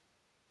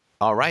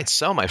All right.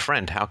 So, my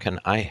friend, how can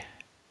I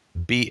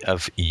be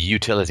of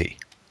utility?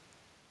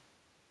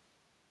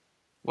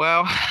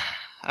 Well,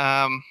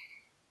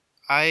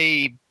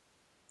 I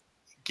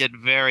get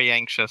very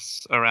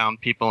anxious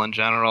around people in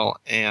general,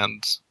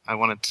 and I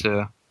wanted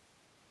to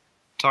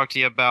talk to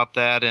you about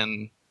that.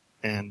 And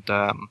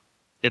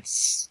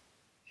it's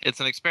it's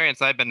an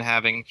experience I've been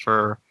having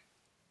for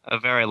a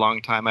very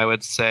long time. I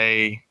would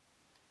say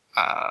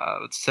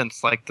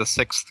since like the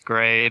sixth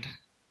grade,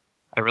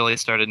 I really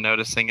started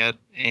noticing it,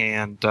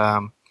 and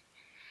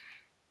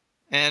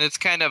it's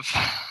kind of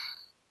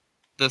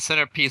the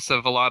centerpiece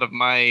of a lot of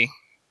my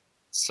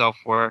self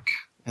work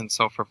and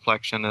self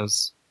reflection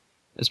is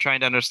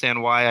trying to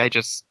understand why I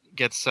just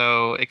get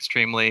so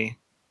extremely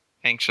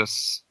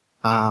anxious,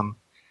 um,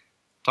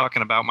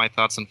 talking about my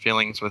thoughts and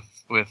feelings with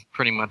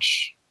pretty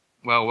much,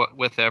 well,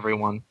 with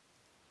everyone.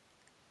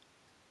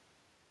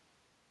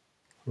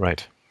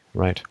 Right.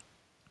 Right.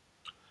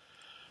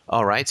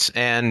 All right.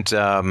 And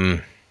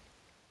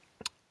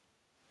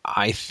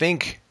I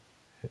think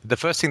the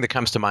first thing that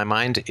comes to my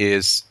mind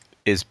is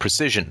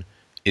precision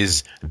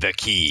is the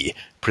key.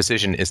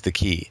 Precision is the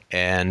key.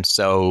 And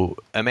so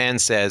a man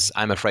says,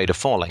 "I'm afraid of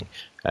falling."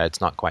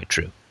 It's not quite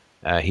true.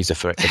 He's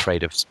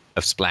afraid of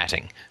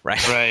splatting,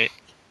 right? Right,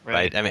 right,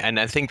 Right. I mean, and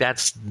I think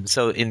that's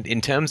so.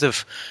 In terms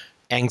of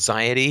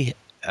anxiety,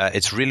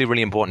 it's really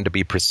really important to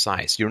be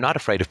precise. You're not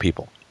afraid of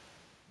people,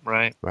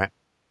 right, right?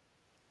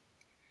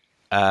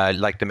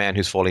 Like the man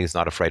who's falling is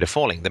not afraid of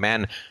falling. The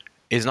man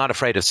is not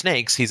afraid of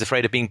snakes. He's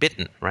afraid of being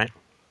bitten, right?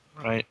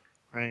 right,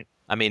 right,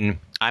 I mean,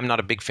 I'm not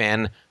a big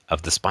fan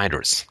of the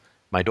spiders.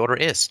 My daughter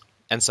is.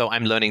 And so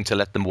I'm learning to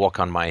let them walk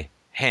on my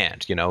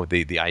hand. You know,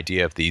 the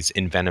idea of these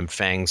envenomed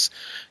fangs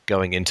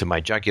going into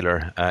my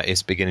jugular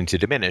is beginning to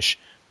diminish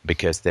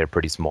because they're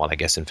pretty small, I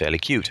guess, and fairly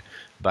cute.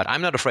 But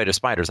I'm not afraid of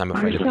spiders. I'm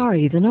afraid We're of being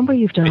sorry, the number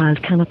you've bitten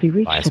dialed cannot be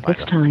by a reached at this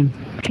spider. time.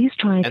 Please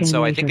try And again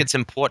so I think later. it's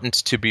important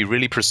to be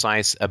really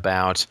precise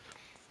about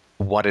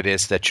what it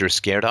is that you're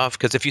scared of.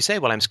 Because if you say,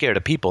 well, I'm scared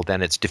of people,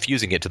 then it's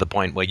diffusing it to the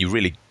point where you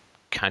really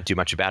can't do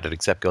much about it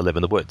except go live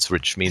in the woods,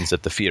 which means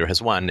that the fear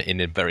has won in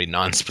a very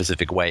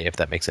non-specific way, if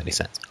that makes any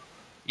sense.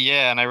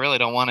 yeah. And I really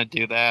don't want to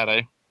do that.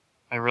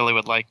 I really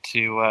would like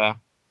to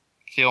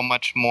feel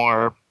much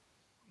more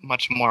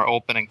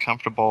open and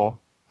comfortable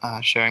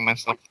sharing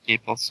myself with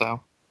people. So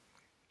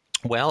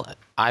Well,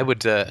 I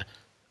would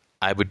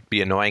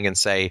be annoying and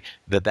say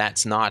that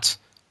that's not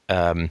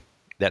a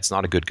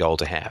good goal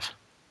to have,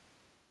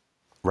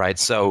 right?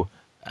 So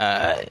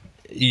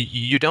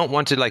you don't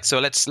want to like. So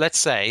let's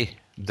say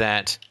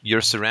that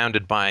you're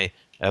surrounded by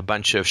a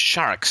bunch of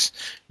sharks.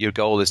 Your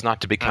goal is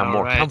not to become oh,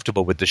 more right,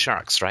 comfortable with the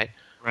sharks, right?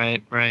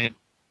 right, right,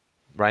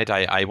 Right?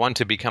 I want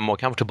to become more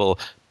comfortable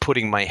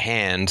putting my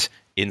hand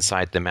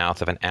inside the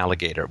mouth of an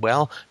alligator.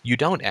 Well, you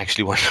don't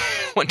actually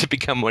want to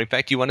become more. In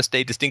fact, you want to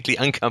stay distinctly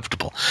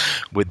uncomfortable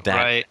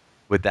right.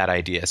 with that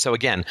idea. So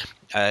again,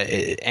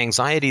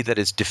 anxiety that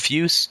is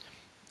diffuse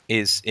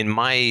is, in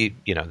my,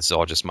 this is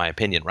all just my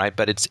opinion, right?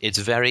 But it's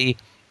very,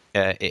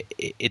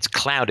 it's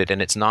clouded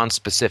and it's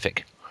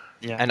non-specific.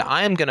 Yeah. And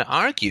I am going to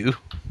argue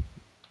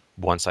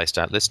once I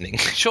start listening,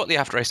 shortly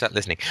after I start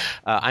listening,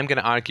 I'm going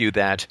to argue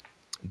that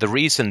the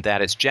reason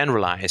that it's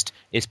generalized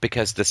is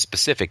because the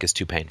specific is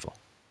too painful.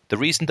 The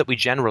reason that we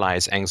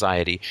generalize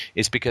anxiety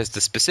is because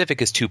the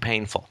specific is too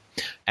painful.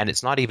 And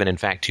it's not even, in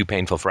fact, too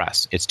painful for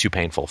us. It's too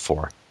painful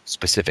for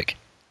specific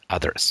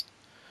others.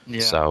 Yeah.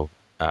 So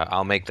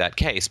I'll make that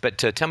case. But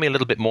tell me a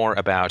little bit more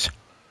about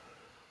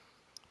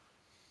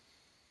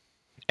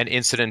an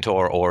incident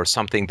or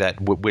something that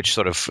which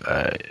sort of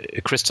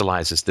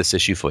crystallizes this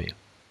issue for you.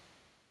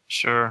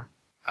 Sure.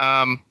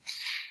 Um,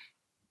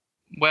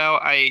 well,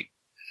 I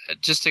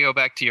just to go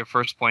back to your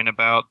first point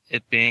about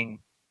it being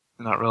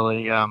not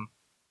really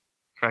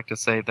correct to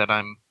say that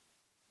I'm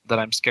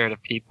scared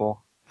of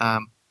people.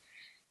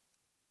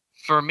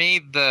 For me,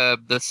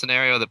 the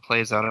scenario that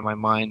plays out in my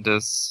mind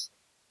is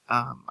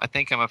I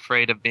think I'm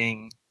afraid of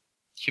being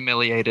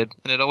humiliated,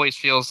 and it always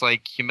feels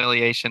like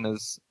humiliation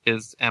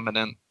is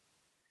imminent,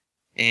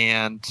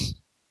 and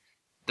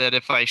that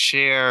if I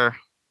share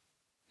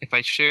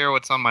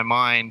what's on my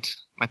mind,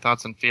 my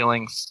thoughts and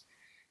feelings,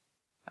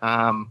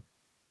 um,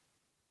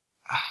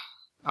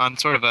 on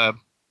sort of a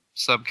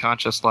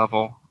subconscious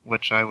level,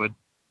 which I would,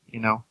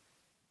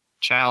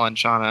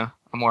 challenge on a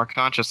more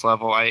conscious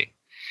level, I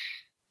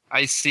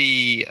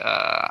see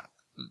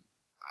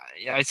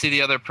I see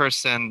the other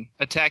person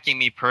attacking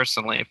me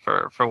personally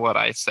for what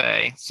I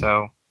say.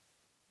 So,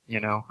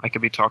 I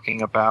could be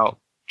talking about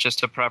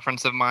just a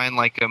preference of mine,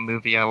 like a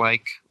movie I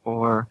like,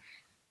 or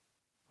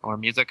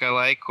music I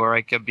like, or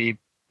I could be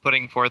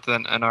putting forth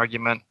an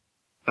argument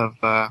of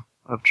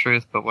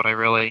truth. But what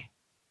I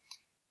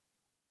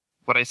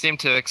seem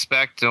to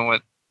expect,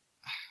 and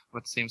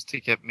what seems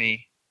to get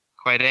me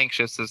quite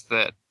anxious, is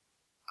that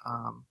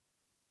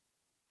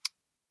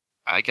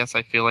I guess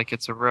I feel like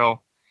it's a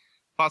real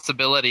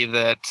possibility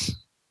that,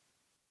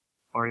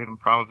 or even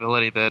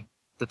probability that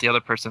the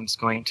other person's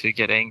going to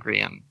get angry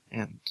and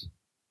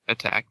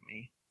attack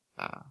me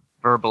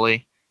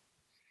verbally.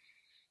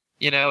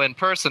 And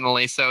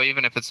personally, so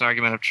even if it's an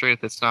argument of truth,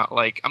 it's not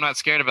like I'm not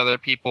scared of other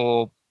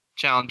people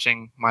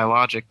challenging my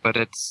logic, but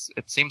it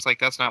seems like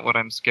that's not what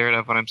I'm scared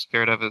of. What I'm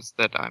scared of is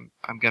that I'm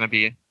going to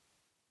be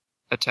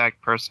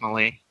attacked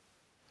personally.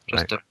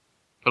 Just Right. to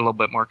put a little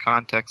bit more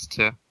context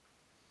to.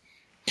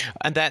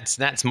 And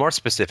that's more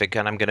specific,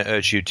 and I'm going to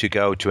urge you to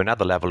go to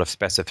another level of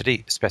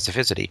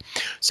specificity.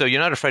 So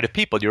you're not afraid of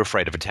people, you're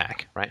afraid of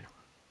attack, right?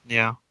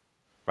 Yeah.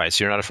 Right,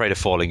 so you're not afraid of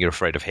falling, you're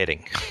afraid of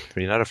hitting.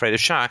 You're not afraid of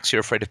sharks, you're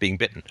afraid of being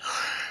bitten.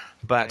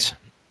 But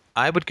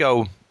I would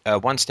go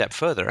one step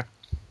further,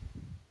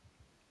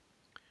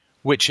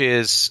 which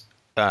is,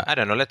 I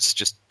don't know, let's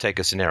just take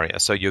a scenario.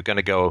 So you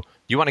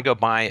want to go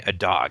buy a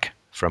dog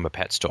from a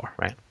pet store,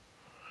 right?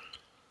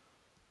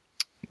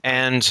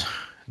 And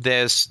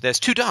there's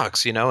two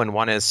dogs, and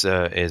one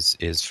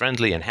is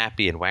friendly and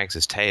happy and wags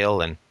his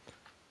tail and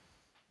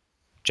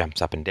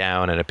jumps up and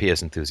down and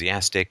appears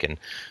enthusiastic, and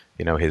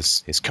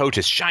his coat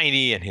is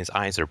shiny and his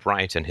eyes are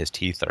bright and his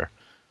teeth are,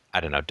 I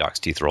don't know, dogs'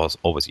 teeth are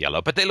always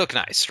yellow, but they look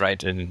nice,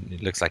 right? And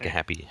it looks like a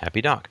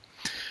happy dog.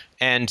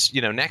 And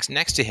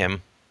next to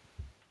him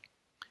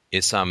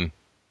is some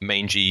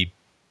mangy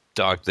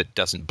dog that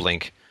doesn't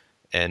blink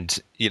and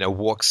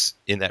walks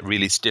in that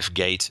really stiff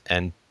gait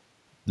and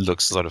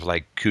looks sort of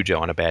like Cujo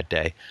on a bad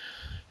day,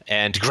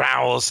 and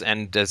growls,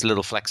 and there's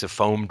little flecks of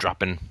foam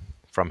dropping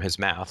from his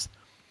mouth.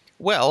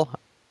 Well,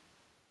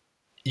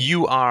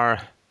 you are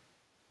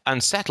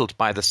unsettled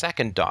by the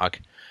second dog,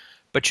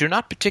 but you're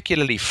not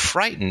particularly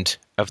frightened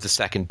of the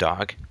second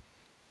dog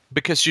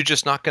because you're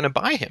just not going to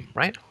buy him,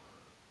 right?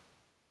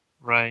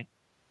 Right.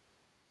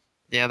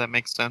 Yeah, that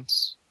makes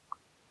sense.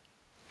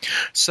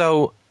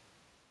 So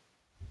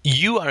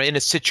you are in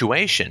a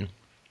situation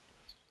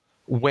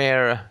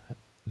where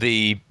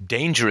the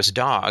dangerous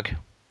dog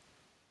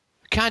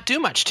can't do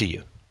much to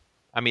you.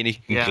 I mean, he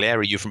can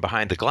glare at you from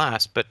behind the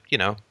glass, but,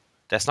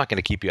 that's not going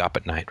to keep you up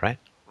at night, right?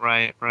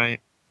 Right.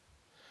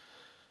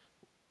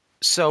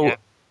 So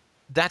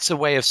that's a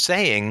way of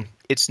saying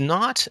it's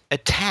not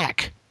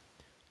attack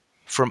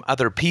from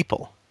other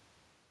people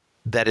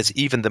that is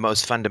even the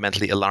most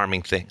fundamentally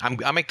alarming thing.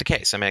 I'll make the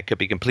case. I mean, I could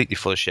be completely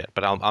full of shit,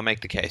 but I'll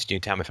make the case. You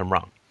tell me if I'm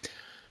wrong.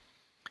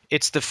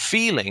 It's the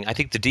feeling. I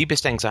think the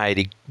deepest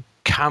anxiety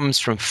comes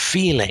from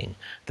feeling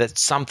that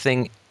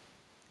something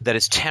that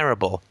is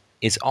terrible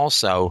is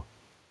also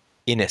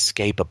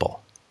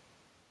inescapable.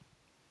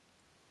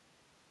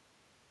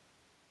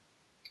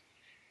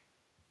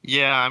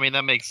 Yeah, I mean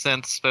that makes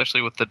sense,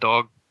 especially with the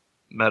dog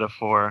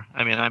metaphor.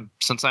 I mean,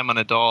 since I'm an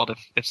adult,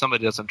 if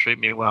somebody doesn't treat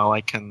me well,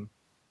 I can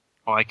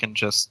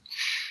just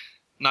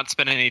not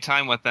spend any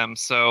time with them,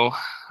 so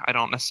I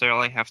don't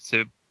necessarily have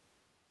to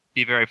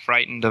be very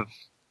frightened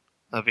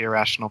of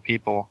irrational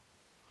people.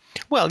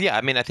 Well, yeah,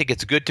 I mean, I think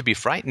it's good to be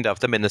frightened of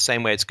them in the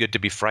same way it's good to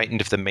be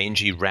frightened of the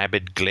mangy,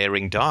 rabid,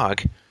 glaring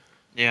dog.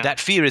 Yeah. That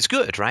fear is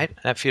good, right?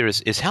 That fear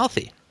is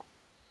healthy.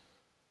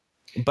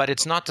 But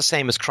it's not the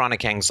same as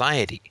chronic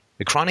anxiety.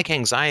 The chronic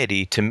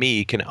anxiety, to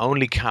me, can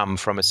only come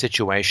from a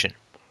situation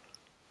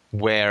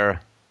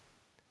where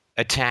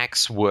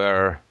attacks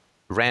were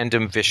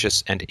random,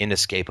 vicious, and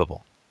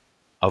inescapable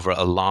over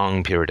a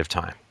long period of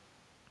time.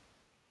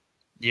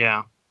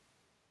 Yeah.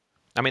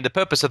 I mean, the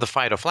purpose of the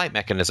fight or flight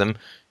mechanism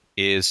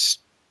is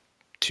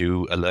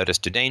to alert us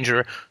to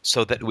danger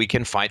so that we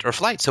can fight or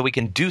flight, so we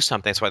can do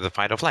something. That's why the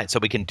fight or flight, so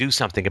we can do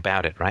something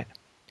about it, right?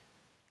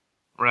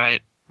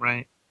 Right.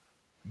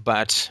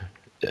 But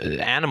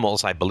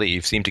animals, I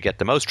believe, seem to get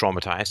the most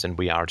traumatized, and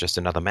we are just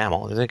another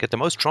mammal. They get the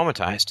most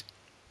traumatized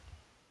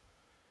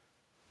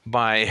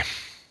by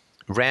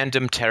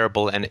random,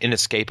 terrible, and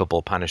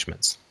inescapable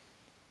punishments.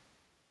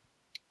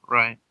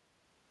 Right.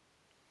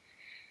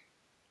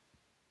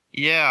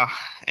 Yeah,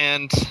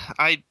 and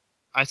I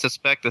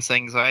suspect this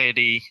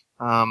anxiety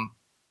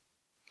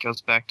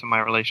goes back to my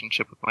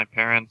relationship with my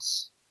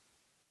parents.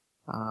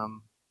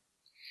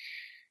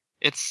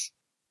 It's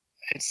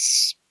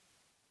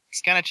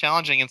kind of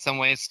challenging in some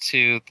ways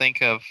to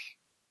think of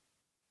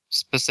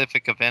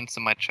specific events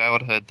in my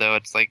childhood, though.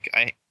 It's like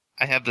I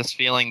have this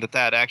feeling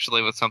that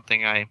actually was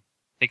something I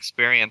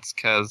experienced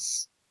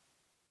because,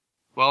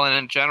 well, in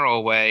a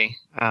general way,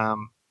 I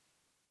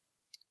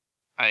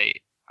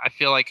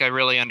feel like I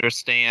really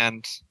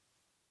understand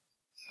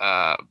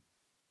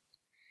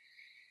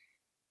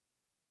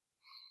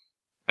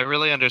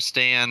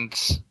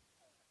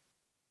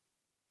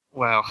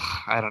well,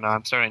 I don't know,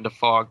 I'm starting to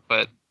fog,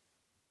 but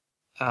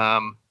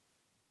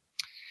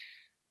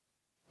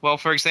well,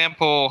 for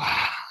example,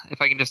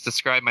 if I can just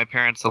describe my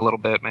parents a little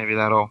bit, maybe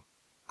that'll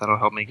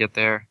help me get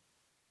there.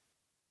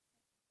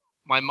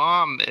 My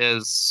mom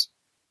is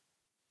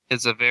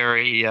a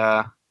very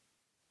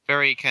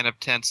very kind of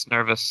tense,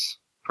 nervous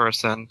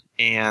person,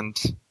 and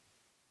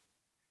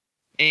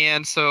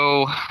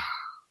so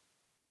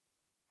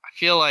I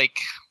feel like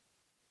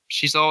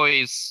she's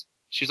always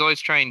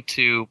trying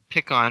to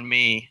pick on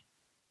me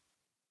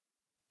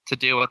to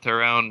deal with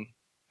her own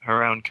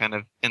kind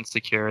of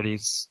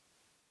insecurities.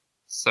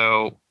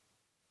 So,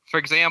 for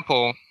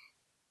example,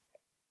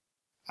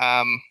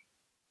 I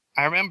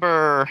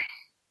remember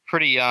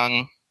pretty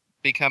young,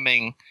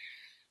 becoming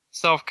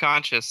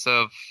self-conscious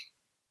of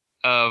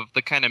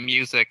the kind of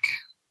music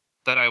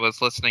that I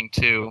was listening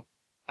to,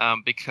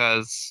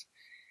 because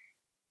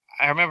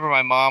I remember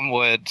my mom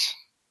would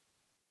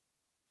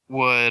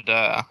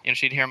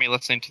she'd hear me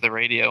listening to the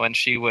radio, and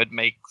she would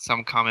make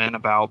some comment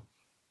about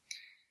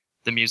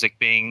the music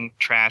being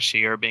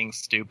trashy or being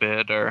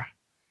stupid,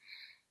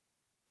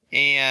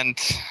 and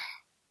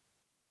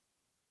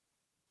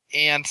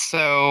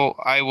so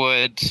I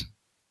would,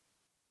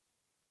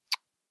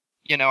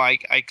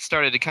 I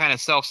started to kind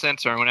of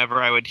self-censor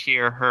whenever I would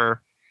hear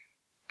her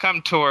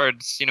come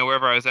towards,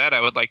 wherever I was at.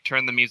 I would like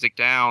turn the music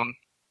down,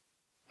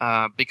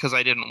 because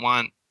I didn't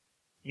want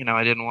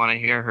to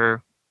hear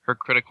her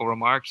critical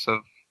remarks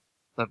of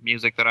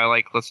music that I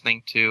like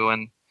listening to.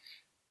 And,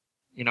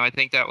 I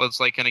think that was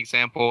like an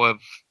example of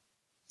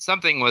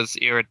something was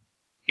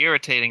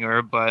irritating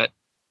her, but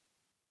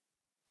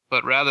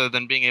rather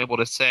than being able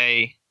to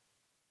say,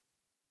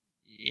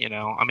 I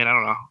don't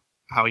know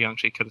how young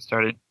she could have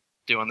started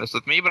doing this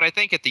with me, but I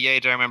think at the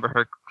age I remember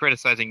her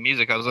criticizing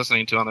music I was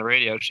listening to on the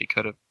radio, she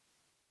could have,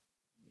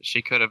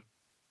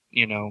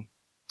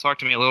 talked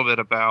to me a little bit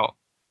about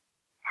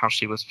how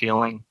she was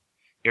feeling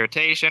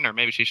irritation, or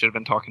maybe she should have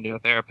been talking to a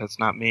therapist,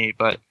 not me.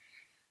 But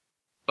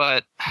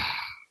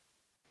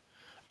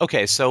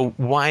okay, so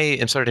why?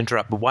 I'm sorry to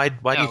interrupt, but why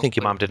do you think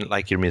your mom didn't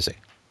like your music?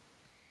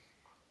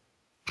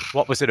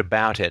 What was it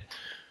about it?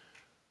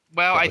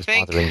 Well, I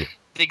think the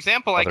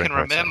example I can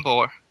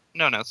remember.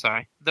 No,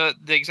 sorry. The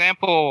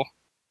example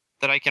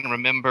that I can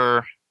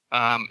remember,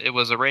 it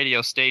was a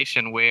radio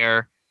station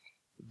where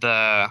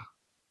the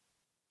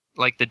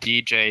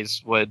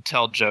DJs would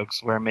tell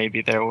jokes where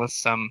maybe there was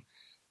some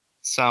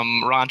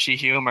raunchy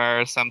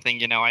humor or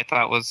something, I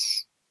thought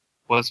was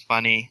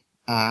funny,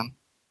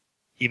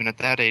 even at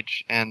that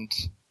age. And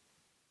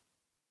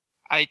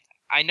I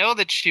know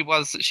that she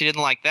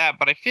didn't like that,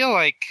 but I feel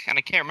like, and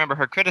I can't remember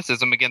her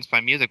criticism against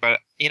my music, but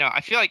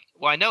I feel like,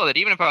 I know that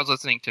even if I was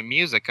listening to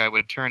music, I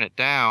would turn it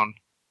down,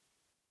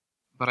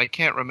 but I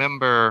can't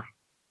remember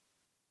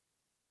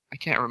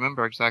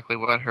exactly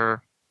what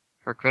her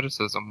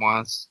criticism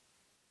was.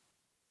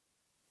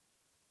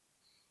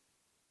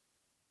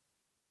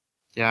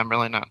 Yeah, I'm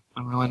really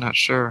not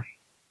sure.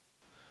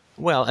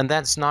 Well, and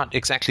that's not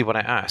exactly what I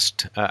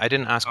asked. I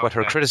didn't ask what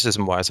her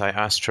criticism was. I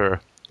asked you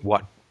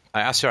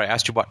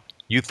what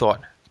you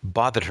thought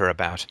bothered her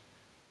about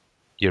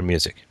your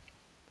music.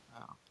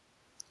 Oh.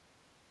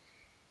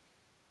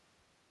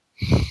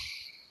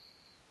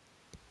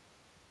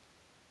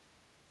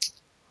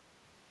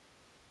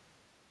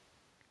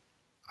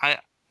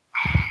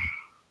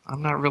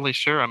 I'm not really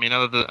sure. I mean,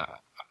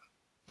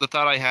 the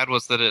thought I had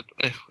was that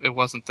it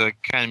wasn't the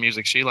kind of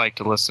music she liked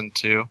to listen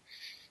to.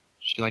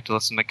 She liked to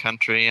listen to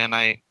country, and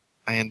I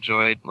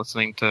enjoyed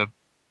listening to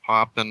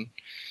pop and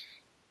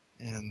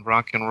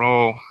rock and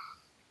roll.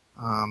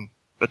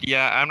 But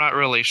yeah, I'm not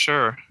really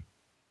sure.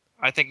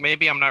 I think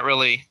maybe I don't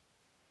really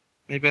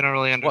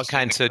understand. What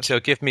kind? So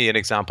give me an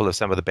example of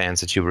some of the bands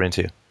that you were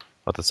into,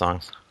 or the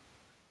songs.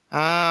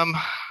 Because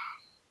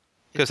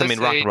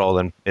rock and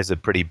roll is a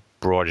pretty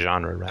broad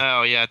genre, right?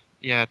 Oh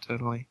yeah,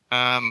 totally.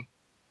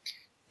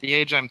 The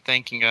age I'm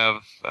thinking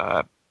of,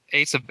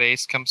 Ace of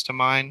Base comes to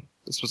mind.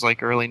 This was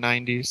like early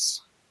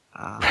 90s.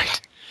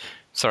 Right.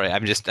 Sorry,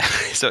 I'm just...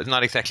 So it's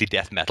not exactly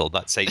death metal,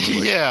 but Satan's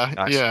Worship.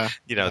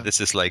 Yeah.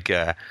 This is like...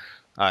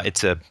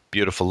 It's a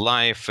Beautiful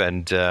Life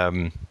and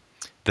The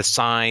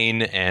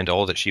Sign and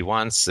All That She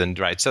Wants. And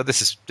right, so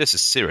this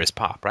is serious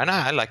pop, right?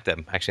 I like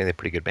them. Actually, they're a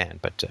pretty good band,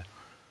 but...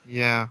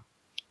 Yeah.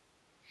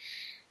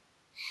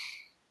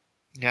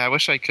 Yeah, I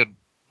wish I could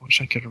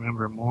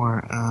remember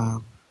more.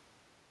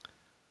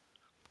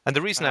 And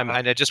the reason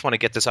I just want to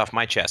get this off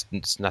my chest,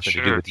 it's nothing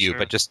to do with you,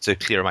 but just to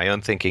clear my own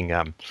thinking,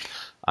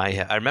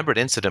 I remember an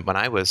incident when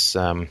I was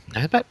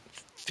about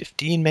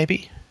 15,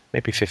 maybe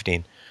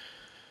 15.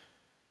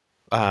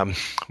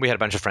 We had a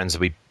bunch of friends that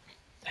we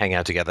hang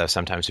out together.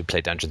 Sometimes we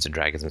play Dungeons and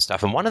Dragons and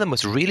stuff. And one of them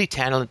was a really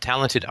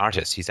talented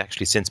artist. He's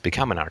actually since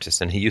become an artist,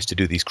 and he used to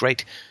do these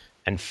great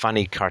and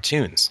funny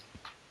cartoons.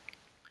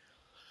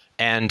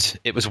 And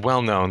it was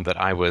well known that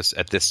I was,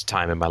 at this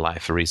time in my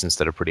life, for reasons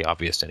that are pretty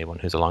obvious to anyone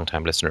who's a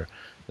long-time listener,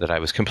 that I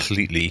was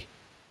completely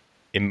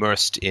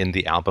immersed in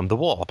the album The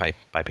Wall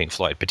by Pink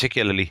Floyd,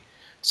 particularly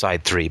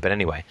side 3. But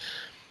anyway,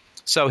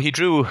 so he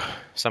drew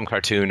some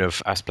cartoon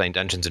of us playing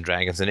Dungeons and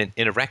Dragons, and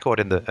in a record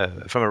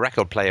from a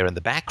record player in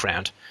the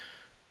background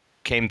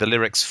came the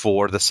lyrics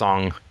for the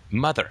song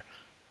Mother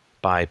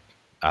by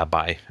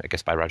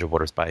Roger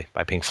Waters by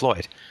Pink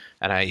Floyd.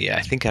 And I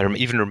think I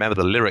even remember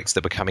the lyrics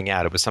that were coming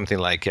out. It was something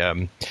like,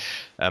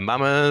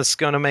 Mama's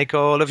going to make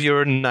all of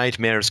your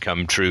nightmares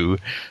come true.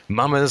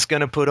 Mama's going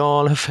to put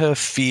all of her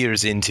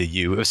fears into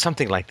you. It was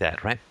something like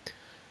that, right?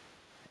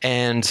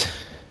 And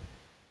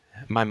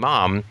my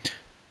mom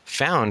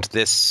found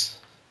this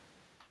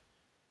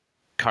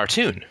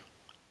cartoon,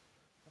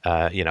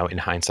 in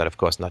hindsight, of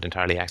course, not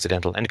entirely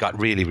accidental, and got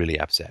really, really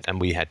upset.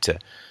 And we had to,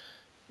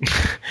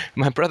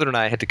 my brother and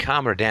I had to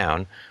calm her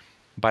down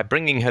by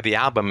bringing her the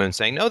album and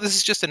saying, no, this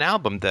is just an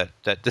album, that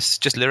this is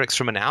just lyrics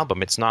from an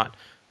album. It's not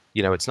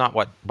it's not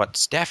what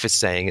Steph is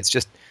saying. It's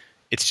just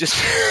it's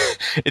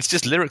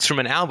just lyrics from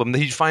an album that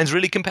he finds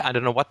really compelling. I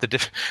don't know what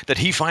that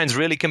he finds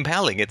really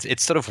compelling.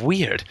 It's sort of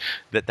weird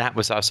that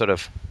was our sort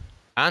of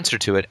answer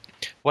to it.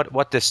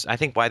 I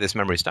think why this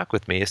memory stuck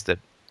with me is that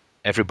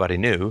everybody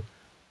knew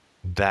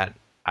that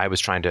I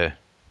was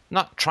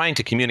not trying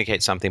to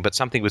communicate something, but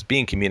something was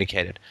being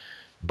communicated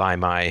by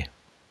my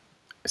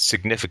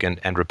significant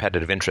and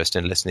repetitive interest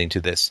in listening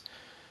to this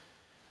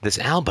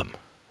album.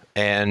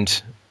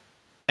 And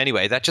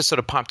anyway, that just sort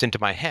of popped into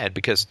my head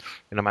because,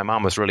 my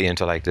mom was really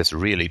into like this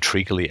really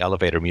treacly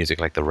elevator music,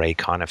 like the Ray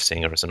Conniff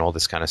Singers and all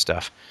this kind of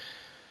stuff.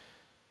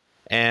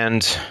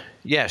 And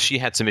yeah, she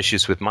had some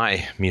issues with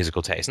my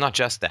musical taste. Not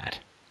just that,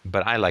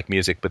 but I like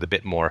music with a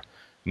bit more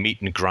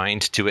meat and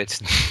grind to it,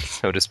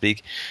 so to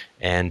speak.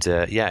 And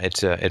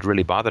it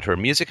really bothered her.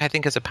 Music, I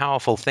think, is a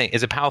powerful thing.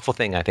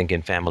 I think,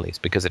 in families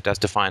because it does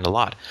define a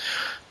lot,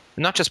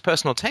 not just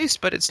personal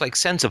taste, but it's like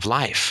sense of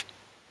life.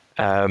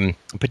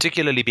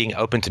 Particularly being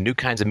open to new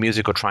kinds of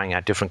music or trying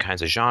out different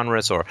kinds of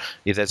genres, or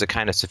if there's a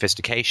kind of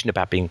sophistication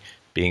about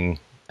being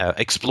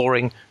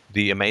exploring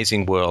the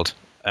amazing world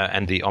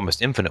and the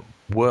almost infinite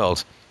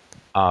world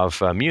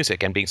of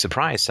music and being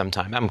surprised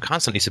sometimes. I'm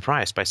constantly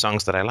surprised by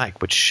songs that I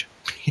like, which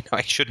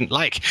I shouldn't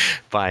like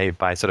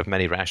by sort of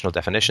many rational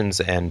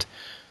definitions. And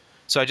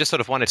so I just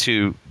sort of wanted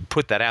to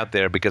put that out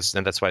there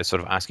and that's why I was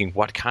sort of asking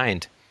what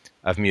kind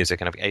of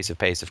music. And Ace of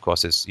Base, of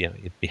course, is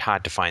it'd be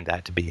hard to find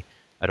that to be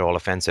at all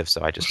offensive.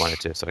 So I just wanted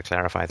to sort of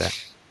clarify that.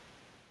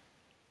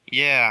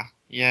 Yeah.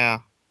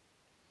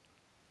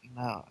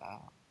 No.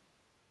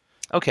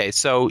 Okay,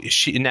 so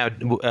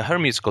her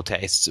musical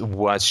tastes,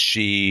 was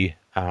she?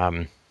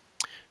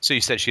 So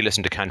you said she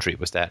listened to country.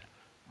 Was that?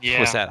 Yeah.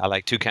 Was that I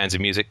like two kinds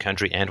of music,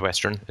 country and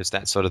western? Is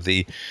that sort of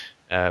the?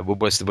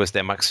 Was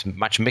there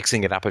much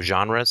mixing it up of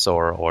genres,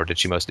 or did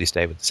she mostly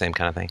stay with the same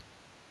kind of thing?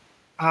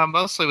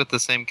 Mostly with the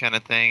same kind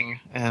of thing,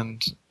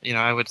 and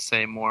I would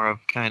say more of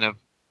kind of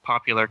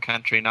popular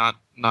country, not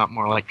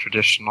more like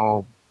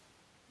traditional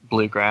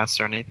bluegrass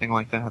or anything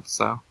like that.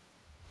 So.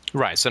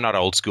 Right. So not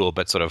old school,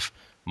 but sort of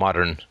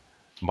modern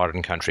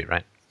country,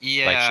 right?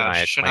 Yeah, like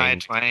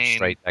Shania Twain,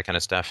 Straight, that kind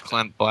of stuff.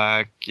 Clint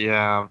Black,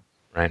 yeah.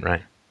 Right.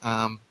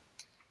 And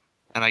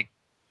I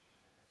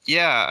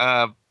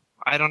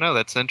don't know.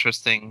 That's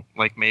interesting.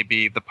 Like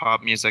maybe the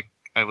pop music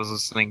I was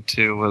listening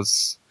to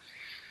was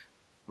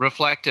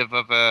reflective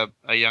of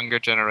a younger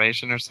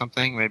generation or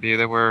something. Maybe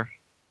there were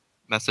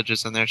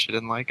messages in there she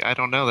didn't like. I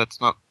don't know.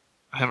 I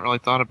haven't really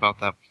thought about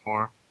that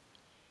before.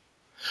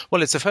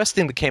 Well, it's the first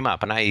thing that came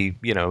up, and I,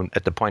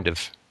 at the point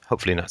of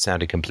hopefully not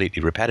sounding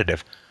completely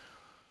repetitive,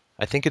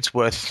 I think it's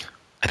worth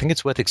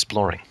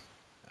exploring.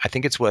 I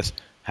think it's worth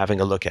having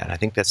a look at. I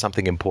think there's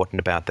something important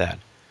about that.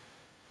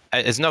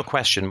 There's no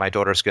question my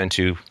daughter's going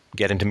to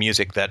get into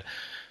music that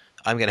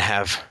I'm going to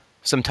have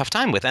some tough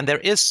time with, and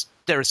there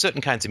are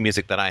certain kinds of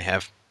music that I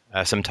have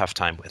some tough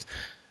time with.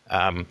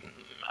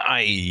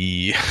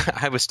 I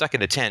was stuck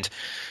in a tent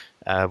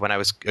when I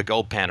was a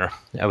gold panner.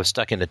 I was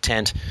stuck in a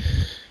tent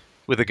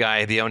with a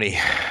guy. The only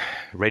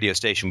radio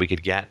station we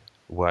could get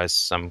was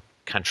some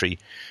country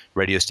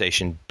radio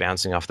station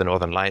bouncing off the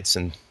Northern Lights,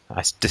 and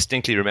I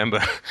distinctly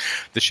remember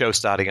the show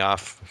starting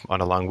off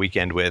on a long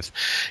weekend with,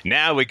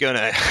 "Now we're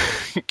gonna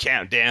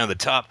count down the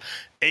top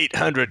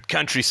 800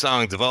 country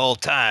songs of all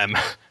time."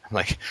 I'm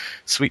like,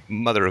 sweet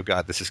mother of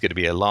God, this is going to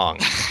be a long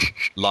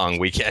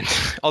weekend.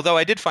 Although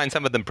I did find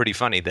some of them pretty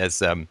funny.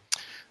 There's I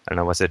don't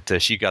know, was it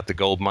She Got the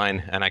Gold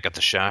Mine and I Got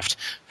the Shaft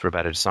for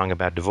about a song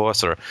about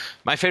divorce? Or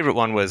my favorite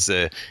one was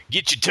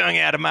Get Your Tongue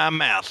Out of My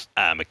Mouth,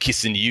 I'm a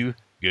kissing you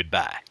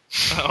goodbye.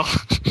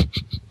 Oh.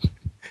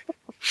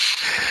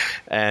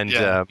 And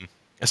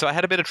so I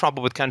had a bit of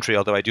trouble with country,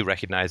 although I do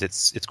recognize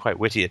it's quite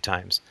witty at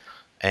times.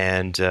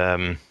 And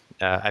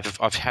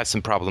I've had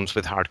some problems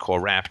with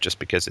hardcore rap just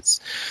because it's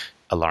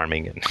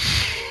alarming and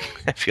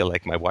I feel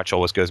like my watch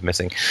always goes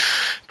missing.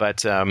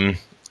 But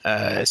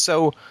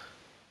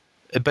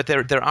but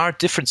there are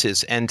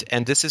differences, and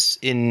this is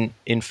in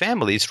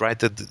families, right?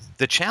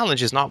 The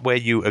challenge is not where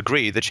you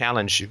agree. The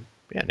challenge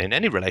in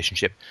any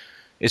relationship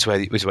is where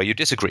you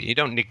disagree. You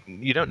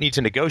don't need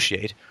to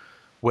negotiate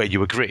where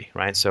you agree,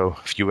 right? So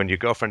if you and your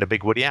girlfriend are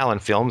big Woody Allen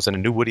films and a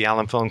new Woody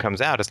Allen film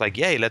comes out, it's like,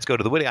 yay, let's go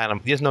to the Woody Allen.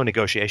 There's no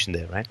negotiation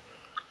there, right?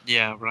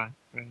 Yeah, right.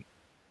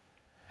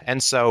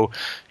 And so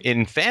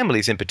in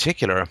families in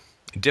particular,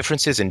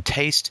 differences in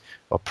taste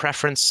or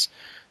preference,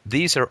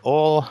 these are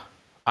all,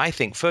 I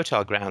think,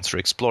 fertile grounds for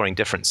exploring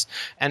difference.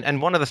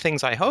 And one of the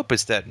things I hope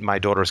is that my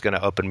daughter is going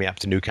to open me up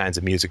to new kinds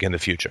of music in the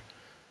future.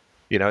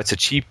 It's a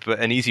cheap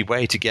and easy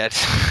way to get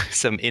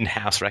some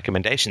in-house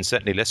recommendations.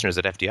 Certainly listeners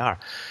at FDR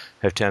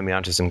have turned me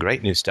on to some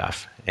great new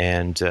stuff.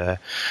 And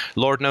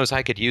Lord knows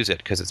I could use it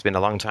because it's been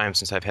a long time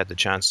since I've had the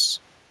chance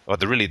or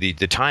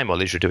the time or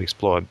leisure to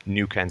explore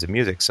new kinds of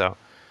music. So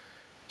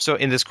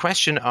in this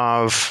question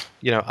of,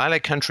 I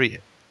like country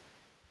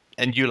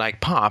and you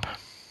like pop,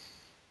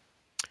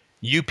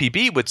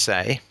 UPB would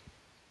say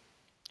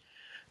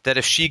that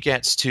if she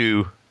gets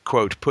to,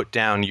 quote, put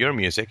down your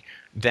music,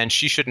 then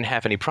she shouldn't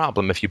have any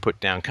problem if you put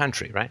down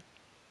country, right?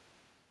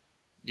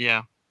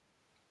 Yeah.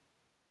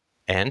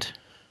 And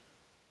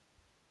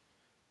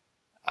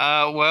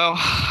Well,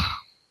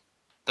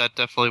 that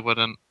definitely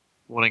wouldn't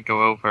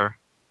go over.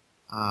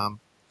 Um,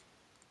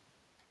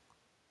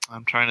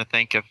 I'm trying to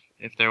think if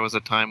there was a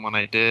time when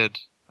I did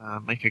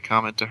make a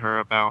comment to her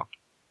about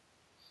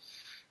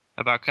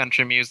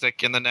country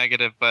music in the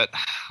negative, but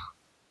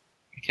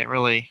I can't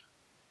really.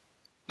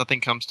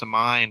 Nothing comes to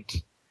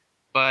mind.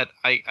 But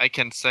I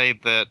can say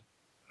that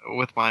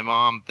with my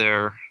mom,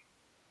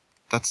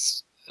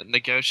 that's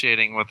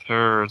negotiating with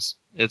her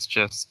it's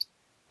just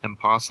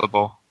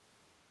impossible.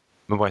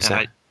 what's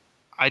And that?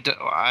 I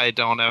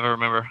don't ever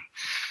remember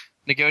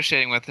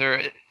negotiating with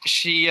her.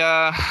 She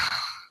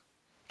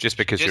Just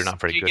because you're not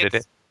very she good at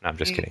gets it? No, I'm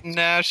just kidding.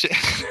 no she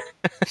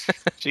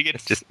she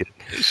gets Just kidding.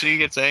 she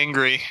gets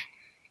angry.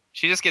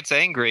 She just gets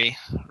angry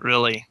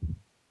really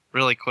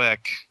really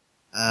quick.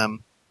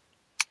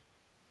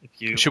 If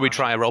you Should we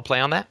try a role play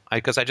on that?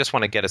 Because I just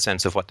want to get a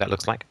sense of what that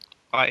looks like.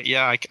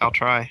 I'll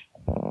try.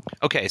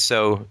 Okay,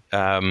 so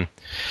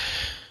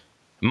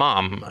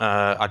Mom,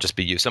 I'll just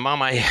be you. So,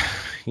 Mom, I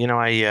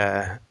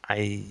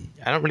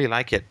don't really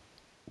like it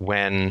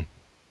when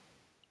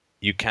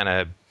you kind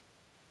of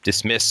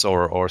dismiss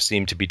or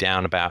seem to be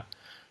down about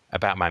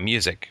my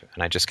music,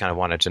 and I just kind of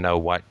wanted to know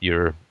what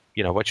you're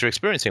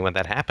experiencing when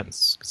that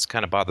happens. It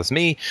kind of bothers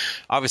me.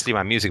 Obviously,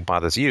 my music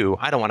bothers you.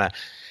 I don't want to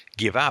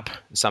give up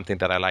something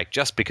that I like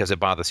just because it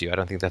bothers you. I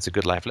don't think that's a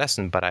good life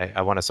lesson, but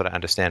I want to sort of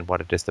understand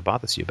what it is that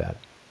bothers you about it.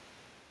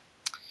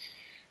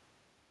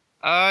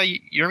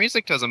 Your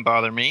music doesn't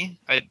bother me.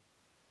 It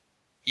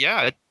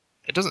doesn't.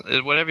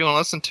 Whatever you want to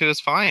listen to is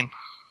fine.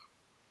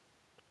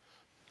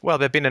 Well,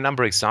 there have been a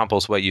number of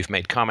examples where you've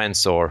made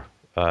comments or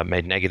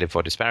made negative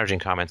or disparaging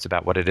comments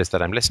about what it is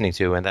that I'm listening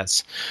to, and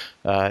that's,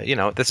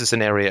 this is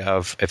an area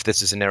of, if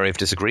this is an area of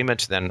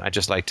disagreement, then I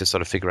just like to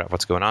sort of figure out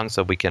what's going on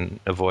so we can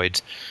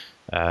avoid,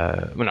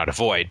 well, not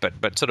avoid,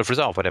 but sort of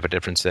resolve whatever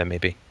difference there may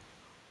be.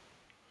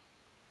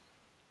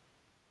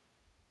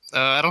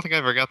 I don't think I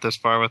ever got this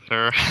far with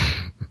her.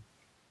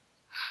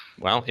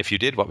 Well, if you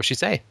did, what would she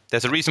say?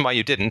 There's a reason why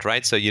you didn't,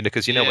 right? So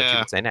because you know what she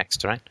would say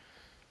next, right?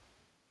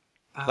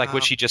 Like,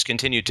 would she just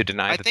continue to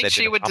deny that? I think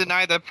she would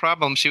deny the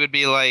problem. She would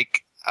be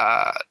like,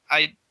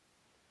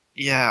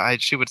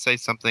 she would say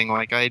something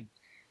like, I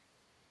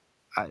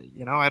don't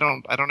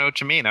know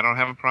what you mean. I don't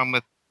have a problem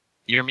with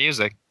your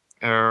music.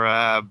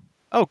 Or,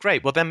 oh,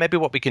 great. Well, then maybe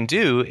what we can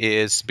do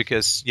is,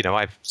 because,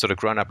 I've sort of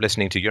grown up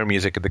listening to your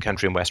music of the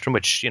country and western,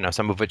 which,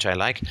 some of which I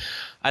like.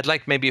 I'd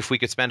like maybe if we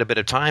could spend a bit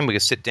of time, we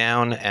could sit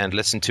down and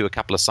listen to a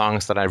couple of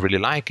songs that I really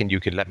like, and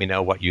you could let me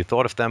know what you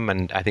thought of them.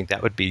 And I think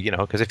that would be,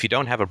 because if you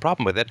don't have a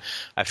problem with it,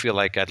 I feel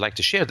like I'd like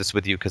to share this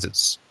with you because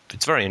it's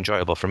very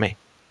enjoyable for me.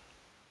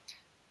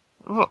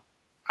 Well,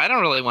 I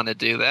don't really want to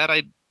do that.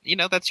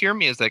 That's your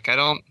music. I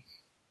don't,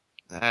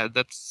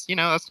 that's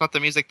not the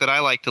music that I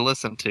like to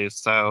listen to.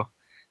 So,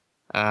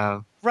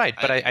 right,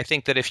 but I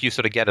think that if you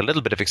sort of get a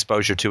little bit of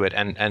exposure to it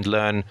and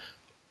learn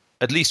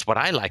at least what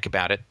I like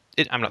about it,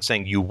 I'm not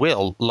saying you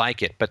will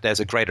like it, but there's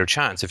a greater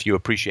chance of you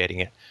appreciating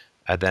it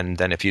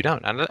than if you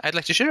don't. And I'd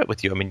like to share it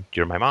with you. I mean,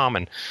 you're my mom,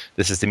 and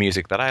this is the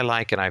music that I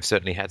like, and I've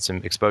certainly had some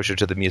exposure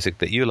to the music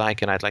that you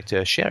like, and I'd like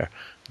to share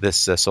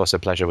this source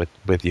of pleasure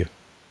with you.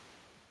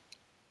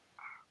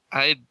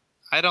 I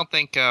don't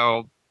think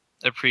I'll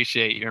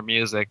appreciate your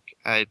music.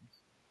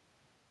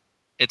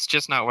 It's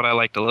just not what I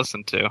like to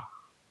listen to.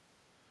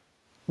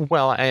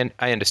 Well,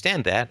 I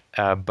understand that,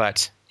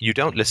 but you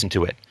don't listen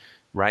to it,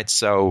 right?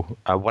 So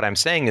what I'm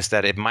saying is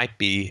that it might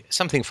be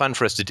something fun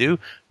for us to do.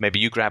 Maybe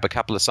you grab a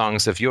couple of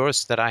songs of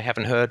yours that I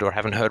haven't heard or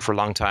haven't heard for a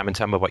long time and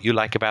tell me what you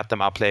like about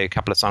them. I'll play a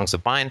couple of songs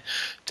of mine,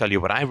 tell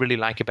you what I really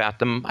like about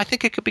them. I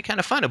think it could be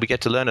kind of fun, and we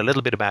get to learn a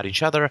little bit about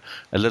each other,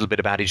 a little bit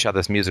about each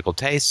other's musical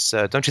tastes.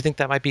 Don't you think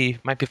that might be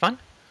fun?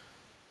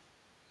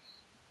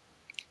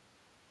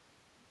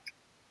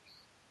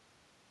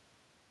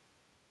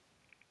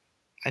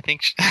 I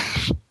think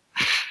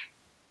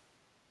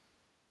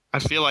I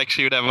feel like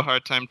she would have a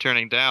hard time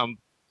turning down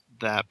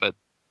that,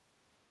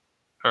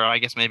 or I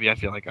guess maybe I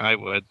feel like I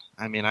would.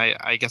 I mean,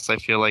 I guess I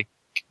feel like.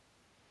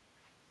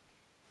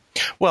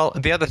 Well,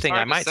 the other thing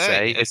I might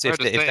say is if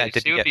that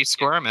didn't she would be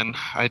squirming.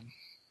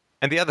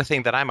 And the other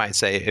thing that I might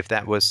say, if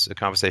that was a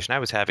conversation I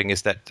was having,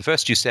 is that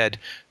first you said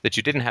that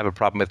you didn't have a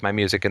problem with my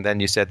music, and then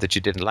you said that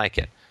you didn't like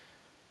it.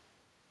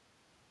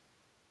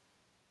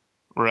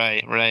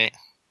 Right.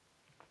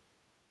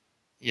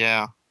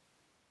 Yeah.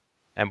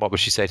 And what would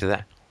she say to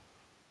that?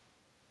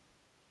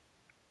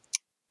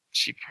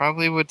 She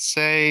probably would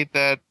say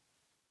that,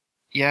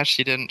 yeah,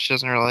 she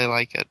doesn't really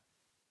like it.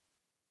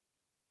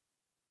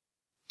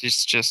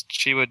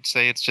 She would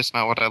say it's just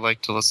not what I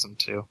like to listen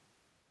to.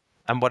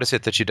 And what is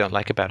it that you don't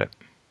like about it?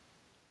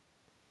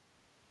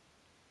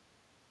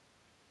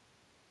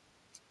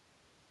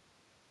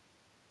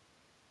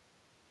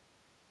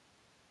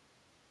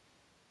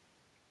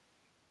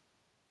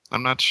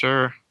 I'm not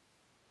sure.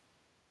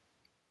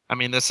 I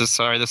mean, this is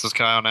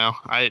Kyle now.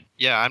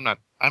 I'm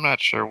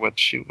not sure what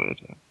she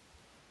would.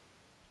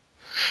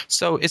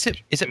 So is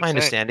it my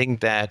understanding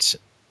that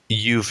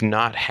you've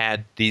not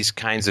had these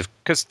kinds of,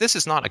 because this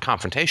is not a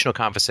confrontational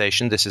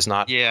conversation. This is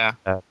not Yeah.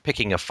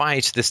 picking a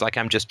fight. This, like,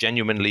 I'm just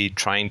genuinely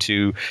trying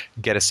to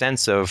get a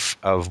sense of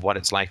what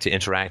it's like to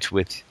interact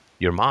with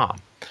your mom.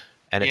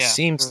 And it Yeah.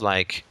 seems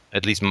like,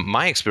 at least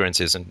my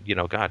experiences, and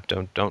God,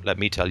 don't let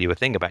me tell you a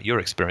thing about your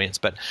experience,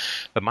 but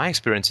my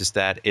experience is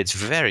that it's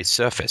very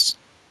surface.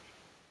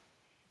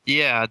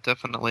 Yeah,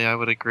 definitely. I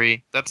would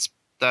agree.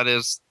 That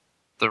is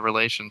the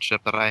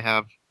relationship that I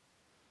have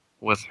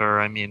with her.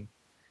 I mean,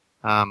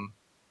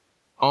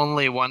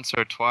 only once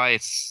or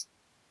twice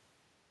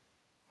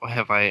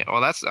have I.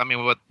 Well, I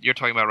mean, what you're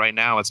talking about right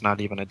now is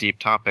not even a deep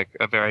topic,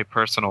 a very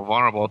personal,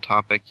 vulnerable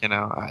topic.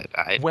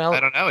 Well, I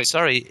don't know.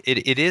 sorry,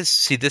 it is.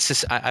 See, this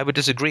is. I would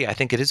disagree. I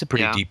think it is a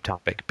pretty Yeah. deep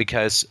topic,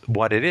 because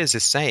what it is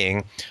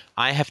saying,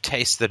 I have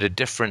tastes that are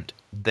different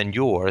than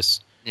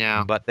yours,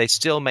 Yeah. but they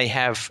still may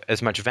have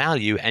as much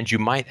value, and you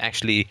might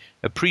actually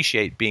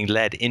appreciate being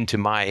led into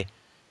my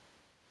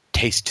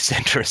taste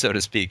center, so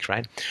to speak,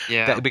 right?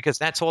 Yeah. Because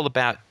that's all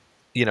about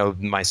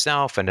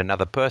myself and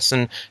another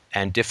person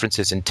and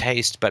differences in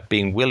taste, but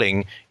being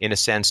willing, in a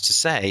sense, to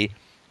say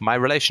my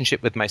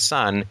relationship with my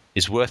son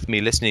is worth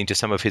me listening to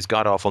some of his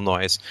god awful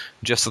noise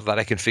just so that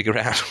I can figure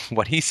out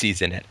what he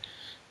sees in it.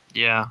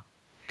 Yeah.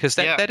 Because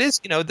Yeah. that is,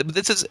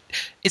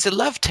 it's a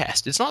love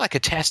test. It's not like a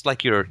test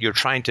like you're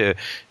trying to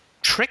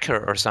trick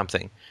her or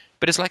something,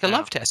 but it's like a Yeah.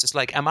 love test. It's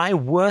like, am I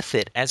worth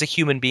it as a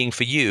human being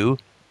for you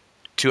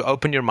to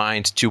open your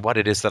mind to what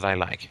it is that I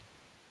like?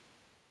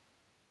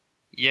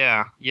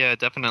 Yeah. Yeah.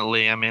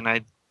 Definitely. I mean,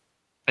 I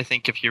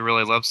think if you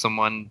really love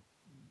someone,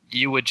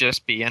 you would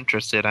just be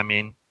interested. I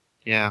mean,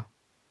 yeah,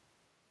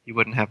 you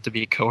wouldn't have to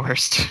be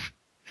coerced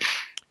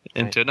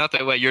into. Not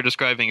that what you're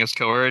describing is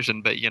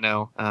coercion, but You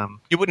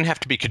wouldn't have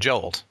to be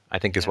cajoled, I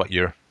think, is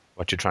Yeah.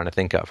 what you're trying to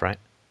think of, right?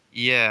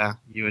 yeah,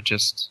 you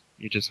just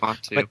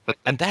want to. But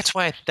And that's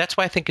why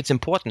I think it's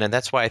important, and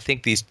that's why I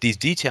think these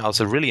details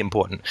are really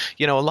important.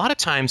 A lot of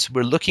times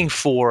we're looking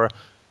for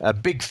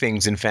big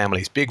things in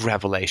families, big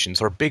revelations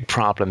or big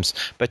problems,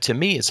 but to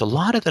me, it's a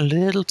lot of the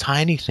little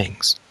tiny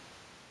things.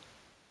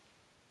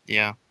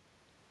 yeah,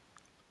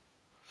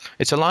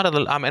 It's a lot of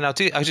the. And I'll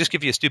just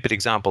give you a stupid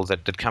example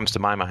that comes to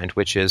my mind,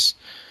 which is,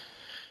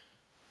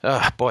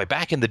 oh boy,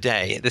 back in the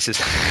day. This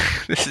is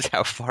this is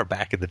how far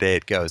back in the day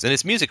it goes, and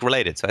it's music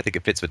related, so I think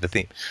it fits with the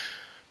theme.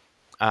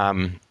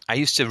 I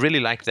used to really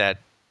like that,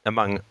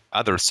 among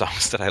other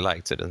songs that I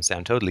liked. It doesn't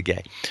sound totally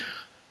gay.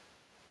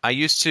 I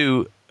used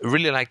to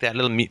really like that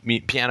little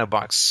piano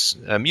box.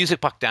 Music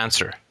Box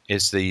Dancer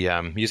is the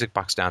Music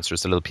Box Dancer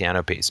is the little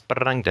piano piece.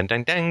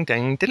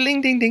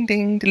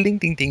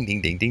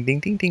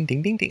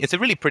 It's a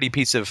really pretty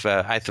piece of,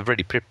 it's a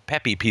really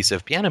peppy piece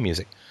of piano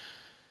music.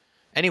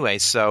 Anyway,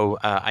 so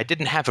I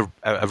didn't have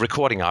a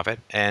recording of it,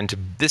 and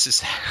this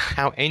is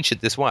how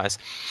ancient this was.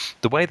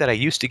 The way that I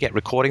used to get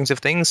recordings of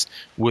things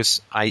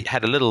was I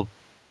had a little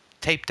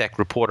tape deck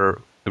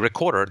recorder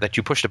that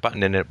you pushed a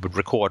button and it would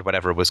record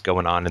whatever was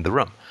going on in the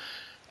room.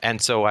 And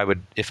so I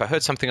would, if I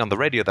heard something on the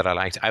radio that I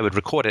liked, I would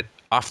record it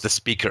off the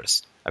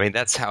speakers. I mean,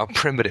 that's how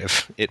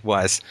primitive it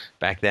was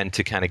back then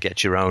to kind of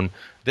get your own.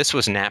 This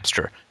was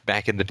Napster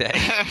back in the day.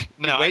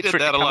 no, I did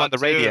that a lot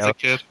too as a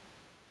kid.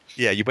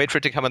 Yeah, you wait for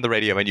it to come on the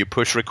radio and you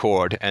push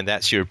record, and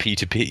that's your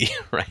P2P,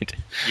 right?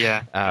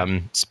 Yeah.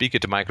 Speaker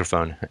to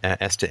microphone,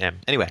 S to M.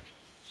 Anyway,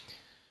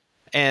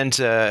 and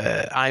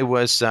I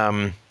was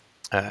so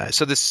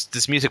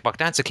this Music Box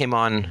Dancer came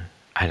on.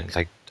 I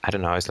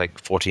don't know. I was like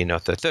 14 or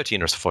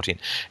 13 or 14,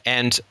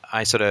 and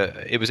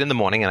it was in the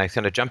morning, and I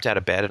kind of jumped out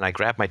of bed and I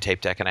grabbed my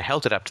tape deck and I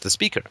held it up to the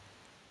speaker,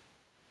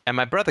 and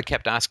my brother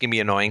kept asking me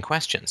annoying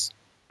questions,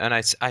 and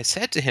I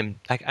said to him,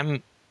 like,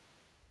 I'm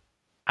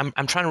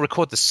trying to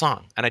record the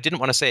song, and I didn't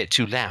want to say it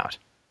too loud.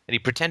 And he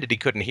pretended he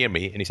couldn't hear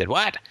me, and he said,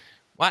 "What?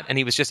 What?" And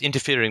he was just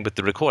interfering with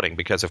the recording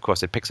because, of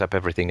course, it picks up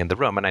everything in the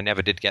room, and I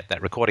never did get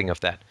that recording of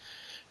that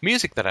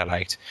music that I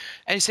liked.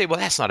 And you say, well,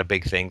 that's not a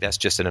big thing. That's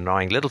just an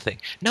annoying little thing.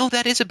 No,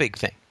 that is a big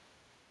thing.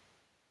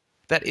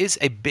 That is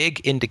a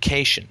big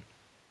indication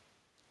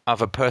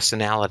of a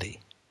personality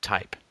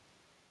type.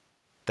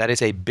 That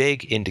is a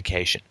big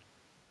indication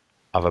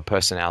of a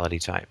personality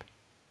type.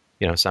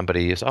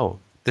 Somebody is, oh,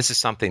 this is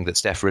something that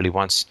Steph really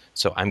wants,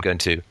 so I'm going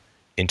to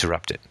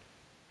interrupt it.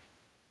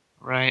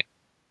 Right.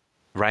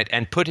 Right?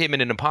 And put him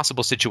in an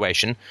impossible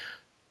situation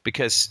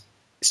because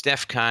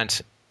Steph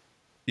can't,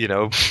 he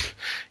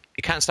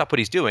can't stop what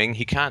he's doing.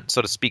 He can't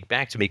sort of speak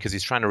back to me because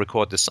he's trying to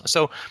record this.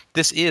 So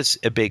this is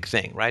a big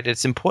thing, right?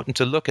 It's important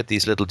to look at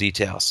these little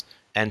details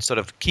and sort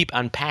of keep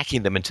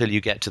unpacking them until you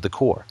get to the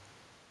core.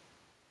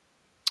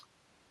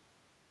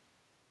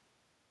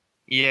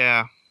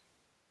 Yeah.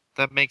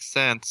 That makes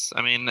sense.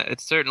 I mean,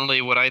 it's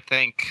certainly what I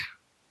think.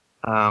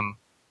 I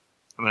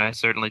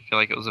certainly feel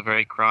like it was a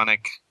very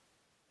chronic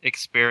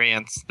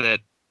experience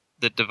that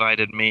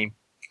divided me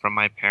from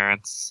my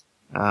parents.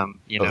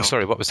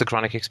 Sorry, what was the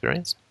chronic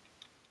experience?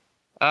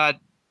 Yeah,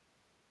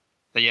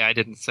 I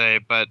didn't say,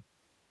 but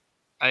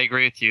I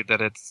agree with you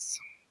that it's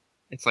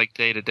like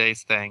day-to-day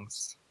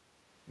things,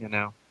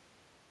 the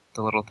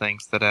little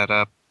things that add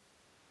up.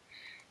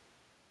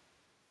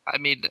 I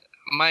mean,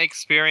 my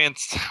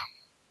experience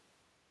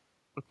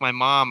with my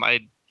mom, I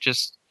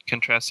just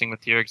contrasting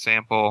with your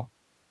example,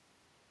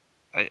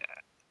 I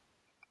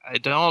I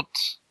don't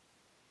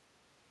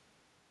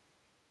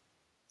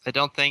I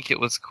don't think it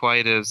was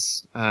quite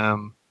as I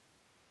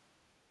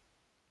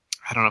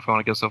don't know if I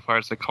want to go so far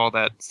as to call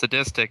that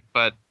sadistic,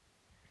 but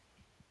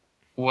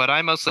what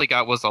I mostly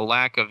got was a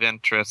lack of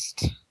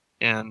interest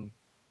in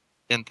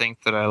things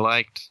that I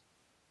liked.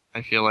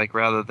 I feel like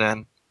rather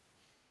than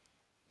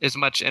as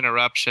much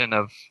interruption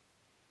of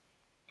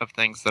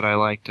things that I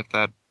liked, if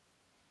that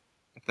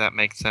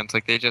makes sense.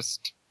 Like they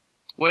just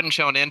wouldn't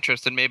show an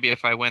interest, and maybe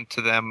if I went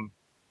to them,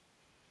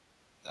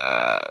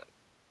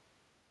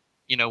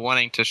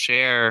 wanting to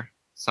share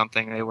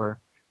something, they were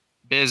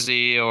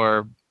busy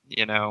or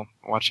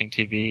watching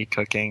TV,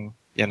 cooking.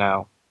 They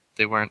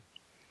weren't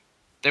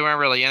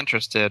really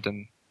interested,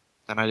 and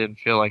I didn't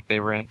feel like they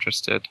were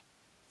interested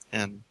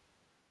in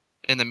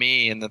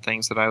me and the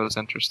things that I was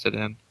interested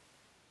in.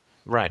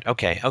 Right.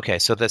 Okay.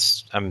 So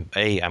this,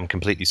 I'm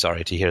completely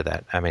sorry to hear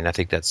that. I mean, I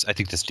think that's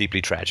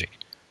deeply tragic,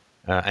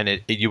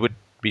 and you would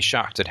be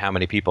shocked at how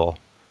many people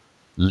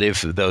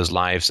live those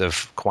lives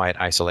of quiet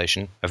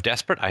isolation, of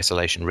desperate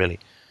isolation, really,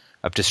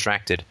 of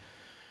distracted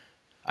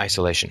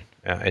isolation.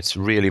 It's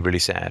really, really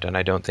sad, and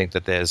I don't think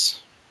that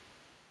there's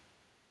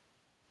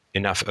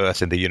enough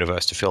earth in the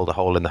universe to fill the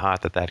hole in the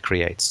heart that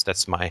creates.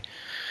 That's my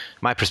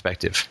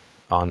perspective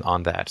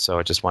on that. So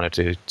I just wanted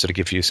to sort of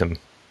give you some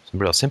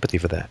real sympathy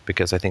for that,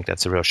 because I think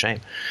that's a real shame.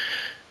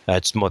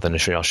 It's more than a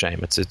real shame.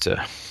 It's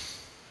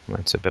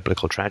a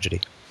biblical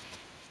tragedy.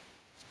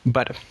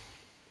 But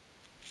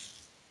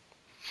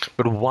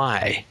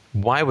why?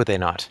 Why were they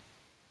not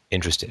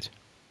interested?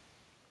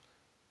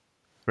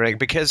 Right?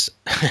 Because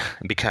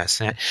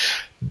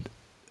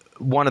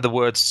one of the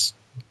words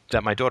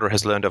that my daughter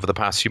has learned over the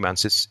past few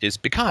months is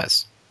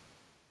because.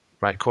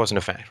 Right? Cause and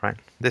effect, right?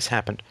 This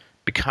happened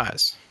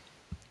because.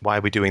 Why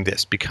are we doing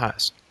this?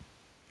 Because.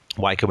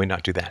 Why can we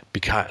not do that?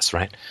 Because,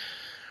 right?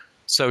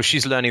 So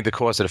she's learning the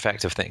cause and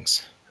effect of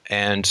things.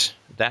 And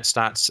that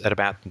starts at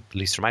about, at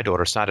least for my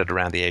daughter, started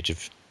around the age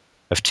of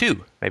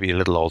 2, maybe a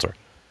little older.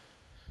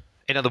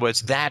 In other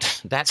words,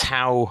 that's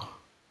how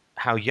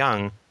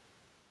young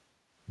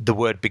the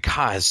word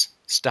because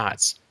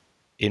starts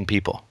in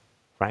people,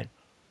 right?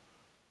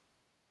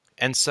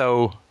 And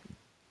so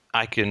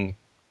I can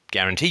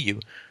guarantee you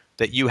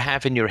that you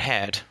have in your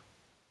head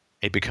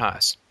a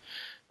because.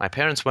 My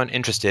parents weren't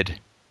interested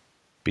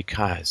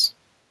because.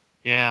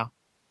 Yeah.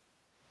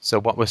 So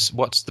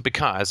what's the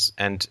because?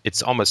 And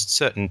it's almost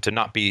certain to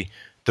not be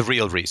the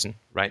real reason,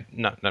 right?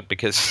 Not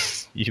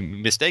because you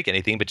mistake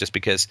anything, but just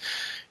because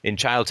in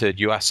childhood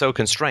you are so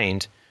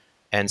constrained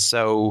and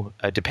so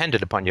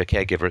dependent upon your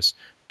caregivers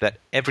that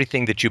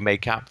everything that you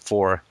make up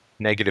for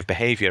negative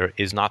behavior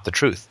is not the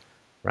truth,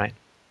 right?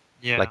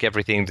 Yeah. Like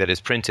everything that is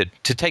printed.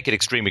 To take an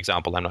extreme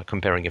example, I'm not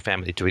comparing your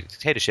family to a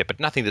dictatorship, but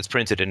nothing that's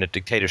printed in a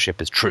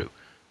dictatorship is true.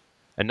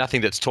 And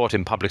nothing that's taught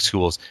in public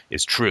schools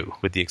is true,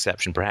 with the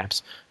exception,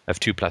 perhaps, of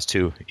 2 +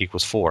 2 =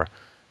 4.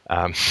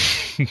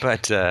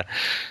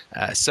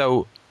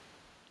 So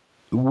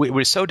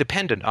we're so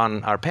dependent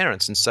on our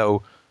parents and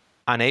so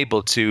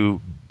unable to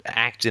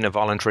act in a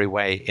voluntary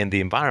way in the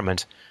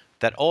environment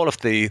that all of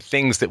the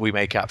things that we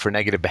make up for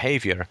negative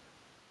behavior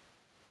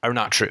are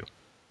not true.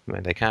 I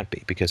mean, they can't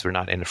be, because we're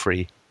not in a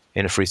free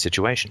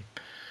situation.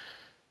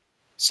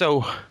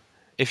 So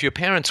if your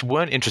parents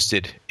weren't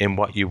interested in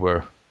what you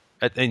were,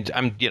 and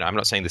I'm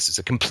not saying this is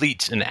a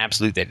complete and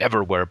absolute they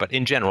never were, but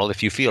in general,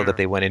 if you feel that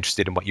they weren't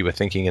interested in what you were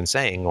thinking and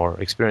saying or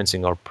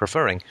experiencing or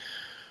preferring,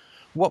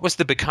 what was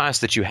the because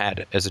that you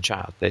had as a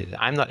child? They're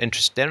not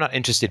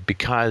interested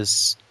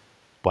because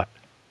what?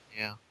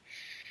 Yeah.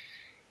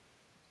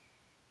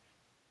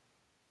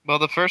 Well,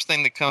 the first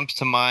thing that comes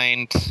to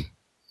mind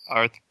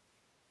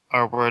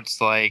are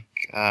words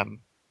like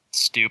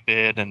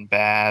stupid and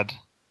bad,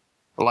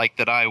 like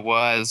that I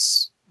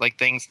was, like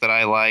things that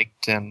I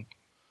liked and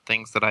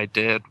things that I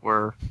did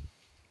were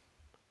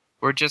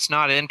just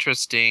not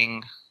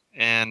interesting,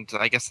 and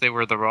I guess they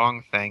were the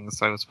wrong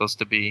things. I was supposed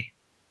to be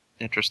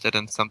interested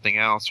in something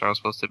else, or I was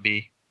supposed to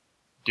be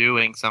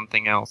doing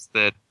something else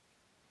that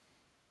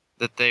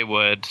they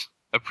would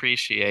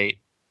appreciate,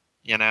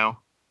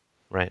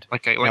 Right.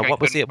 Now, what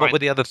were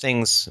the other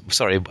things?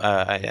 Sorry,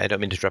 I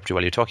don't mean to interrupt you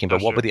while you're talking,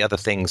 but what were the other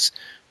things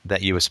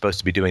that you were supposed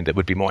to be doing that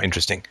would be more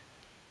interesting?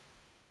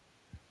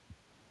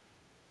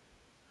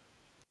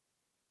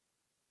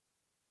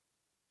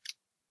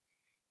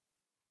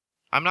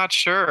 I'm not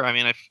sure. I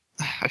mean,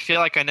 I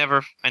feel like I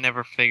never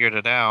figured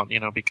it out,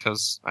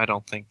 because I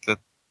don't think that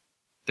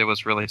there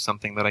was really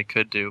something that I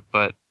could do,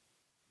 but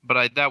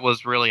that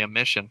was really a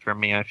mission for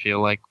me. I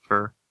feel like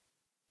for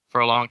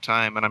a long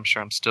time, and I'm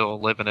sure I'm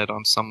still living it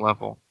on some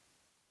level.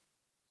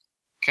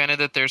 Kind of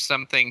that there's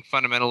something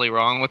fundamentally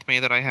wrong with me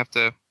that I have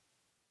to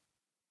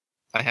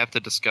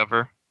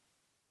discover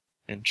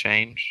and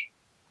change.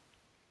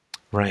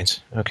 Right.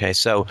 Okay.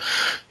 So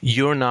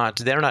they're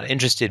not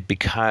interested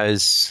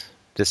because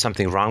there's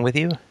something wrong with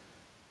you?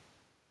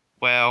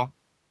 Well,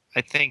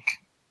 I think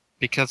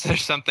because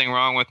there's something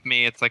wrong with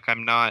me. It's like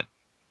I'm not,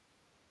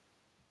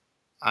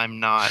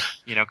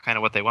 kind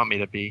of what they want me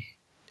to be.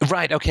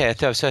 Right. Okay.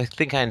 So I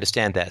think I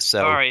understand that. So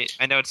Sorry,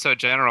 I know it's so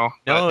general.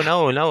 no,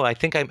 But, no. I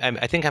think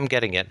I think I'm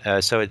getting it.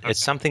 It's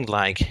something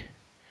like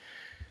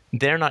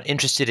they're not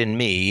interested in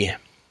me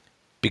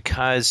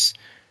because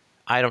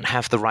I don't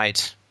have the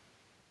right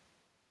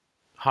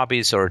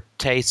hobbies or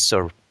tastes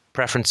or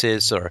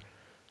preferences or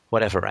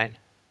whatever, right?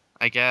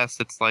 I guess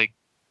it's like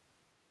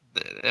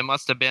it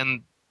must have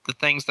been the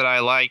things that I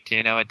liked.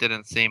 It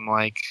didn't seem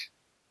like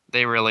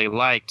they really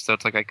liked, so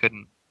it's like I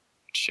couldn't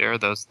share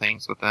those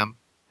things with them.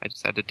 I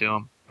just had to do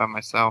them by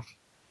myself.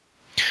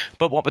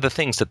 But what were the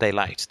things that they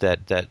liked?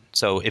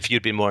 So if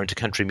you'd been more into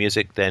country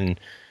music, then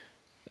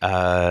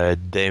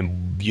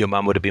your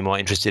mom would have been more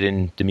interested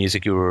in the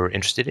music you were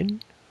interested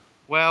in.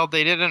 Well,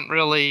 they didn't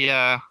really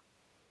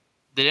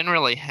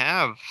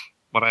have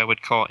what I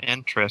would call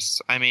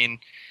interests. I mean,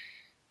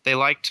 they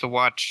liked to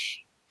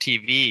watch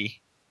TV.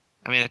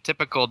 I mean, a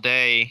typical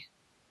day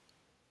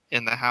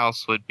in the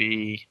house would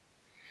be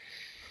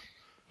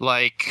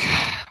like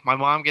my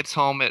mom gets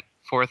home at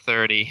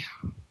 4:30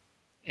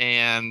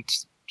 and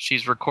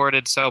she's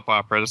recorded soap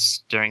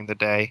operas during the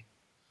day.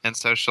 And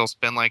so she'll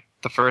spend like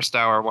the first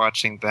hour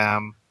watching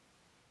them.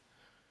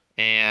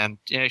 And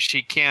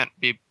she can't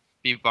be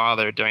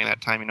bothered during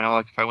that time.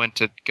 Like if I went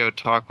to go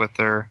talk with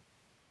her,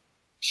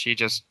 she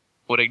just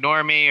would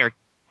ignore me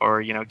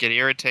or get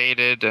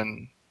irritated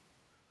and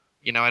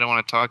I don't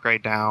want to talk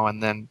right now.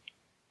 And then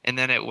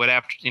it would,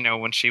 after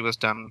when she was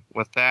done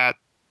with that,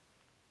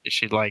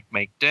 she'd like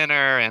make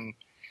dinner and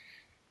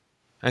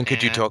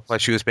could you talk while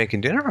she was making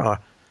dinner, or?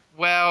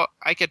 Well,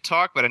 I could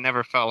talk, but I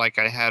never felt like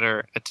I had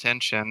her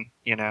attention,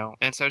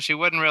 And so she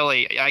wouldn't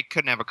really. I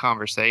couldn't have a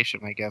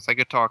conversation. I guess I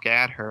could talk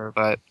at her,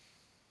 but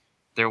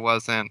there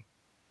wasn't.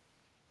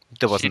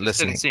 There wasn't she just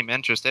listening. Didn't seem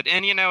interested.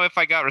 And if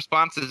I got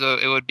responses,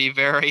 it would be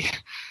very.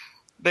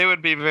 They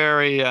would be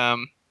very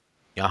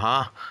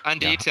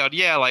undetailed.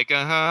 Yeah, like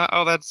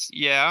oh, that's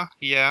yeah.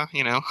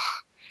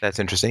 That's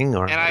interesting.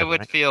 Or and I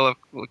would right? feel, of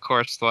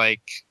course,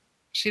 like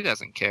she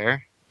doesn't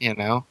care.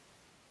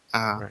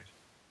 Right.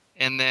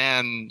 And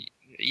then,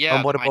 yeah.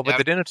 And what were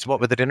the dinners? What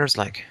were the dinners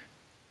like?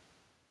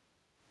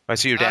 I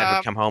see your dad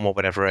would come home or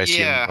whatever. I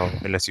assume,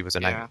 unless he was a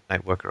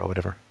night worker or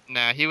whatever.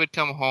 Nah, he would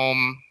come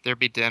home. There'd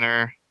be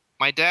dinner.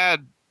 My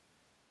dad,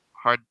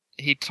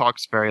 he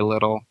talks very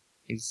little.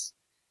 So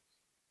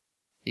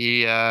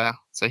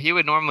he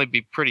would normally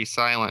be pretty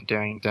silent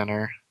during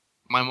dinner.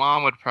 My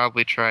mom would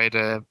probably try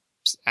to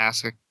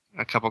ask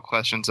a couple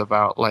questions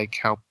about like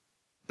how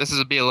this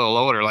is be a little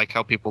older, like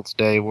how people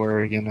today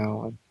were,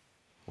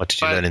 What did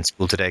you learn in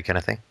school today, kind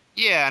of thing?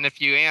 Yeah, and if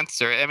you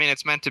answer, I mean,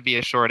 it's meant to be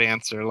a short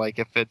answer. Like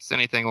if it's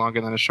anything longer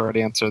than a short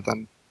answer,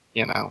 then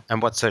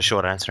And what's a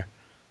short answer?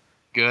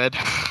 Good.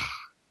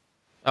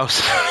 Oh,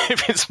 so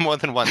if it's more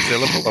than one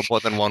syllable or more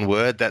than one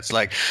word, that's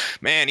like,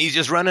 man, he's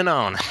just running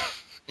on.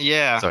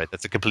 Yeah. Sorry,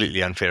 that's a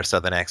completely unfair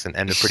Southern accent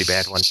and a pretty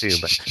bad one too.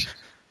 But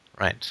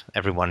right,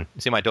 everyone.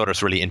 See, my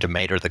daughter's really into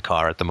Mater the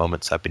car at the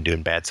moment, so I've been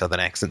doing bad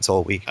Southern accents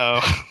all week.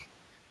 Oh.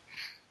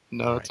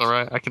 No, it's all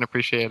right. I can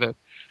appreciate it.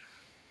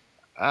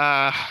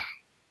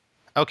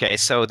 Okay,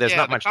 so there's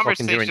not much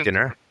talking during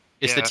dinner.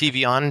 Is the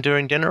TV on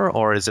during dinner,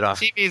 or is it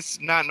off? TV's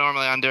not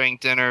normally on during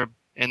dinner,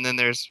 and then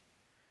there's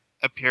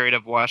a period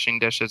of washing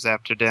dishes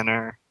after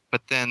dinner.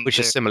 But then, which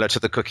is similar to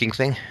the cooking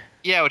thing.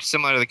 Yeah, which is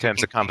similar to the cooking. In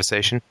terms of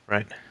conversation,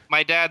 right?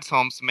 My dad's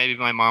home, so maybe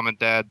my mom and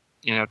dad,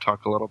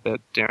 talk a little bit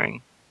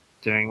during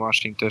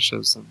washing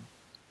dishes and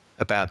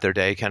about their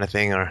day, kind of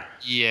thing, or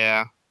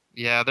yeah,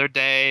 their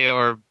day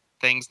or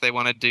things they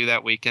want to do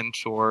that weekend,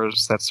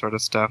 chores, that sort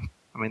of stuff.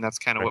 I mean, that's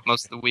kind of what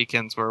most of the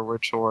weekends were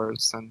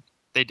chores, and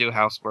they do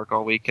housework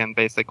all weekend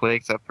basically,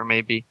 except for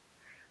maybe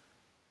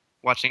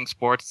watching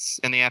sports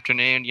in the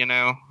afternoon,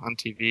 on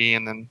TV,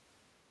 and then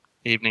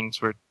evenings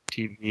were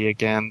TV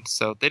again.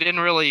 So they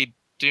didn't really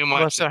do much.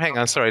 Well, so hang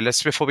on, sorry.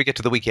 Before we get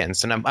to the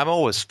weekends, and I'm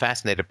always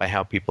fascinated by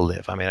how people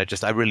live. I mean,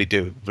 I really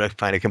do. I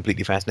find it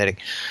completely fascinating.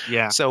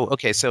 Yeah. So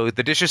okay, so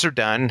the dishes are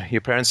done.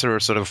 Your parents are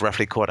sort of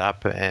roughly caught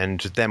up,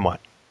 and then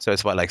what? So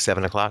it's what, like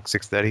 7 o'clock,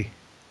 6:30?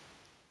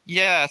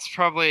 Yeah, it's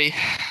probably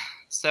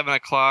 7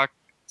 o'clock.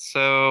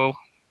 So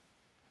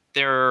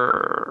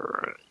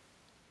I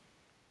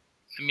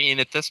mean,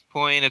 at this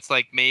point, it's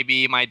like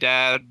maybe my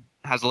dad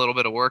has a little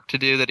bit of work to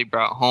do that he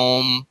brought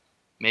home.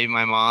 Maybe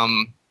my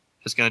mom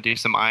is going to do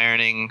some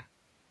ironing.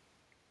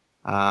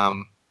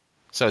 So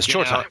it's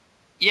chore time.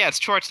 Yeah, it's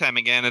chore time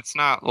again. It's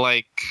not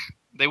like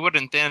they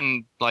wouldn't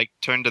then like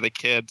turn to the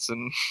kids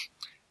and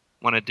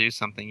want to do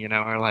something,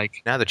 or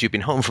like, now that you've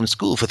been home from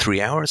school for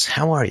 3 hours,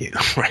 how are you?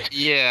 Right.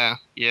 Yeah.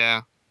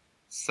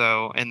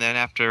 So, and then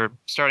after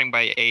starting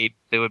by 8,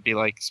 it would be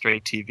like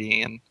straight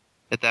TV. And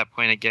at that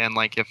point again,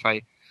 like if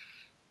I...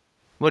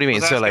 What do you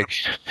mean? So like,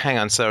 hang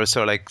on. So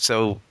like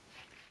 7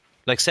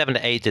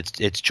 to 8,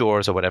 it's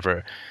chores or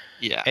whatever.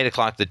 Yeah. 8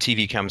 o'clock, the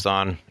TV comes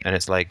on and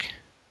it's like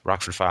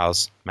Rockford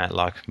Files,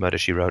 Matlock, Murder,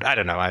 She Wrote. I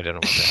don't know what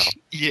the hell.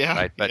 Yeah.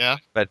 Right. But, yeah.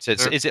 But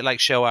is it like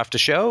show after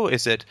show?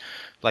 Is it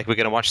like we're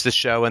going to watch this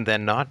show and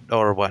then not,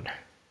 or what?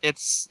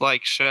 It's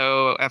like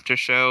show after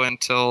show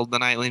until the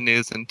nightly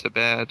news and to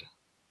bed.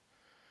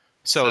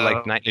 So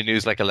like nightly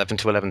news, like 11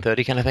 to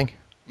 11:30 kind of thing?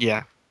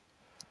 Yeah.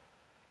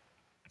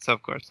 So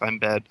of course I'm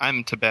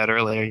to bed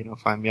earlier,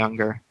 if I'm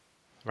younger,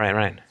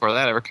 Right. before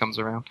that ever comes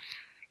around.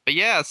 But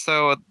yeah,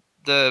 so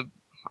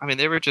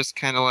they were just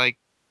kind of like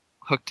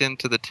hooked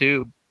into the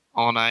tube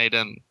all night,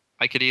 and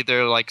I could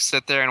either like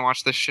sit there and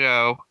watch the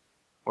show,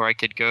 or I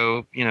could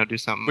go, do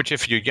something. Which,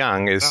 if you're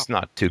young, is Oh.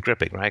 not too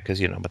gripping, right? Because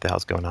you know what the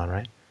hell's going on,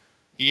 right?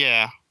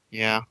 Yeah,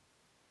 yeah.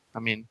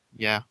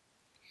 Yeah.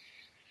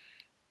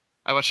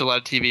 I watched a lot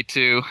of TV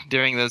too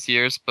during those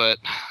years, but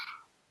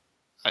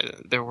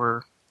there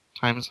were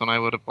times when I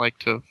would have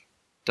liked to have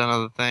done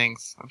other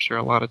things. I'm sure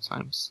a lot of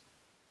times.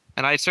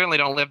 And I certainly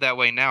don't live that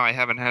way now. I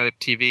haven't had a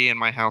TV in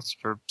my house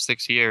for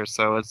 6 years,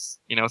 so it's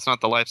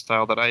not the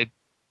lifestyle that I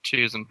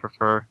choose and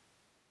prefer.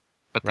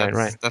 But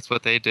Right. That's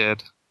what they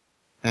did,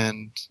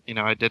 and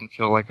I didn't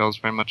feel like I was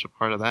very much a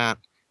part of that.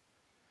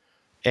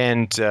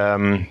 And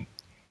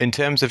in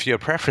terms of your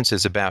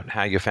preferences about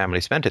how your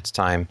family spent its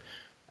time,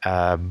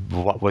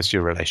 what was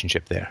your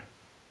relationship there?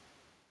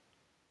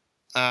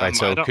 Right.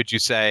 So could you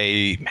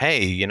say,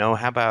 hey,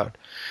 how about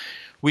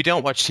we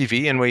don't watch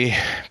TV and we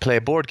play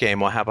a board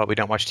game, or how about we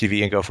don't watch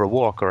TV and go for a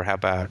walk, or how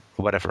about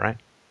whatever, right?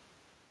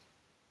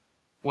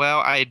 Well,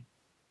 I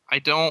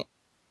don't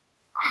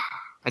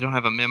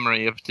have a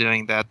memory of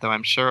doing that, though.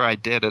 I'm sure I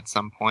did at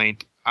some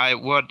point. Why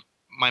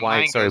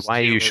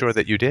are you sure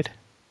that you did?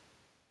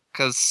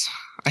 Because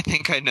I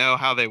think I know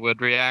how they would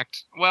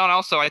react. Well, and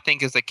also I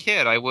think as a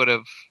kid I would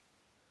have,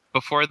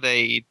 before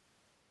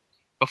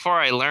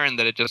I learned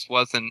that it just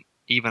wasn't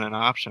even an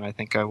option, I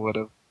think I would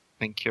have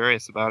been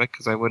curious about it,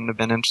 because I wouldn't have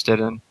been interested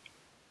in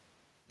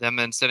them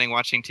and sitting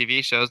watching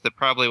TV shows that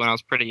probably when I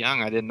was pretty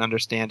young I didn't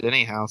understand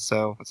anyhow,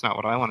 so it's not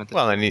what I wanted to do.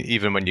 Well, and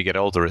even when you get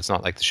older, it's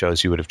not like the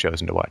shows you would have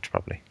chosen to watch,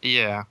 probably.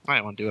 Yeah, I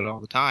don't want to do it all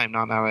the time,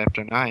 not night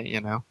after night,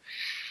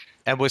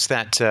 And was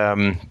that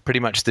pretty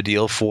much the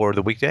deal for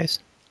the weekdays?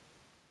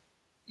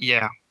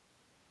 Yeah.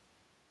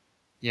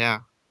 Yeah.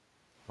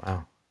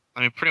 Wow.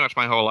 I mean, pretty much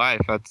my whole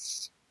life,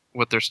 that's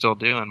what they're still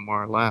doing,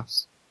 more or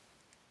less.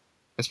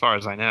 As far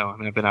as I know. I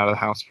mean, I've been out of the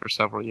house for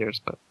several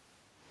years, but...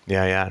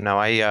 Yeah. No,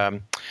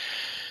 I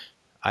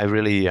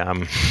really, I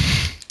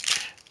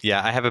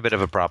have a bit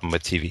of a problem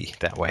with TV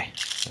that way.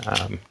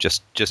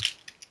 Just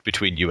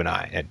between you and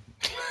I, and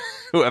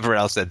whoever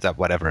else ends up,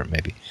 whatever it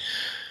may be.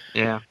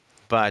 Yeah.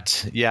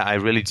 But yeah, I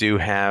really do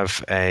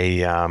have I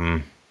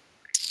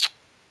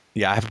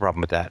have a problem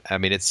with that. I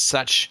mean, it's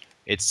such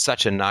a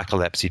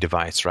narcolepsy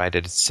device, right?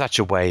 It's such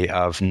a way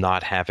of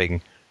not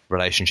having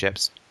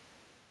relationships.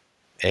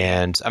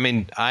 And I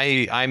mean,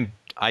 I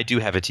do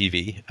have a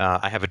TV.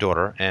 I have a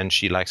daughter, and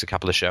she likes a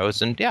couple of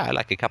shows. And yeah, I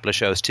like a couple of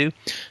shows too,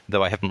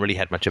 though I haven't really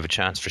had much of a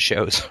chance for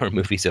shows or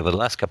movies over the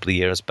last couple of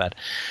years. But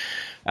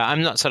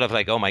I'm not sort of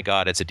like, oh my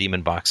God, it's a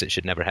demon box. It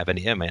should never have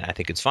any. I mean, I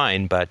think it's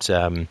fine, but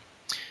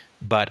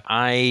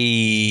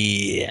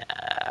I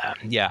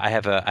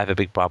have a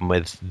big problem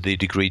with the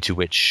degree to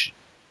which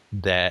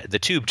the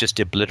tube just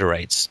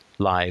obliterates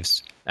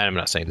lives. And I'm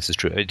not saying this is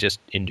true. It just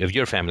of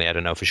your family, I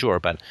don't know for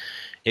sure, but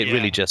it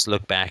really just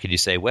look back and you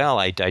say, well,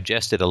 I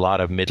digested a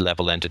lot of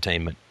mid-level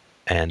entertainment,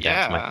 and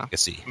that's my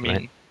legacy. I mean,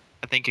 right?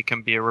 I think it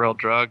can be a real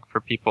drug for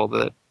people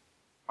that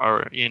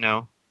are,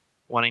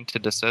 wanting to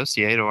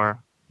dissociate,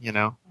 or,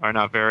 are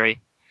not very.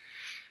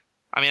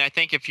 I mean, I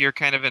think if you're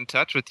kind of in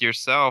touch with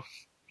yourself,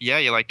 yeah,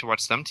 you like to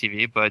watch some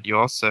TV, but you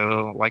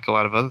also like a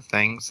lot of other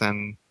things,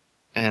 and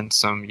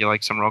you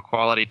like some real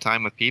quality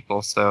time with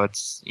people. So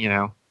it's,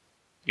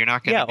 you're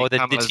not going to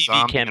become the a TV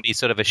zombie. can be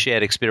sort of a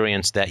shared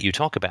experience that you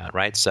talk about,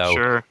 right? So,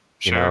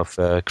 Sure. If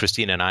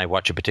Christina and I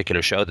watch a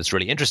particular show that's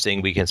really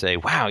interesting, we can say,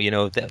 wow,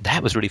 that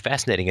was really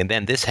fascinating, and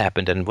then this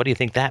happened, and what do you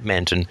think that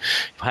meant, and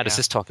how does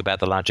this talk about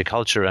the larger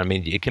culture? I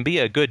mean, it can be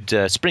a good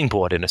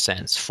springboard, in a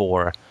sense,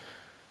 for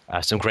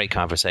some great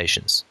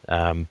conversations.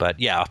 But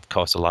yeah, of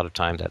course, a lot of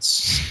time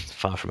that's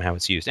far from how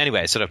it's used.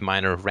 Anyway, sort of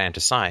minor rant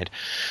aside.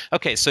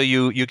 Okay, so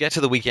you get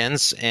to the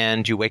weekends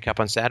and you wake up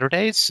on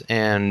Saturdays,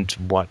 and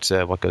what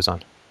goes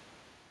on?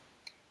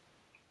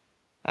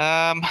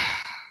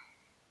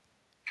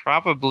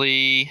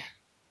 Probably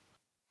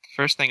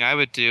first thing I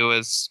would do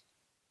is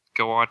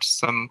go watch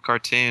some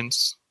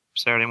cartoons,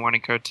 Saturday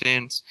morning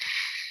cartoons.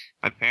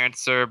 My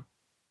parents are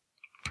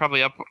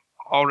probably up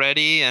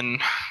already and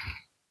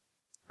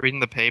reading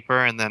the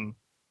paper, and then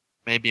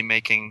maybe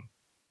making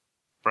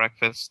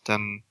breakfast,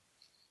 and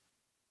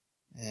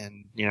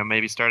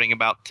maybe starting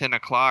about 10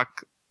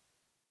 o'clock,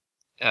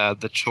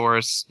 the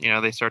chores,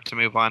 they start to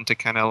move on to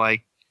kind of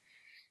like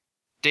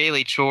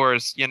daily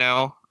chores.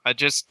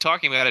 Just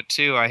talking about it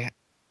too,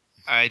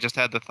 I just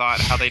had the thought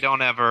how they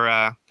don't ever,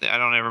 I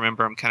don't ever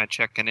remember them kind of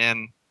checking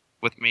in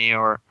with me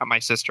or my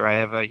sister. I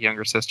have a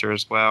younger sister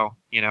as well,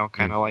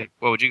 kind of like,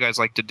 what would you guys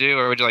like to do?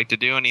 Or would you like to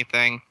do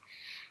anything?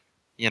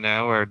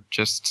 Or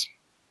just,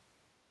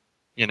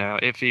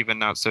 if even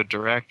not so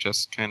direct,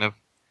 just kind of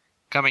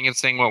coming and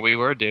saying what we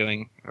were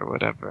doing or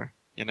whatever,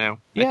 Yeah,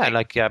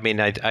 I mean,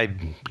 I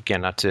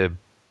again, not to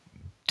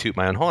toot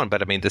my own horn,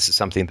 but I mean, this is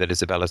something that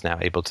Isabella is now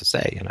able to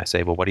say. And I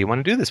say, well, what do you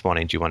want to do this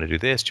morning? Do you want to do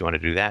this? Do you want to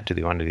do that? Do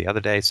you want to do the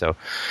other day? So,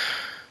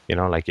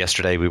 like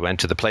yesterday we went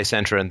to the play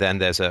center, and then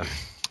there's a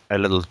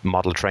little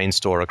model train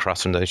store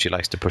across from there. She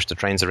likes to push the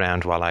trains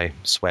around while I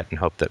sweat and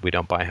hope that we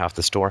don't buy half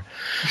the store.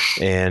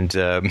 And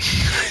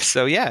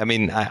so, yeah, I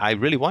mean, I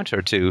really want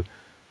her to,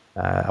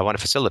 I want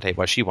to facilitate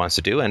what she wants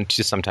to do. And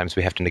just sometimes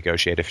we have to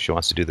negotiate. If she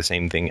wants to do the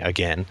same thing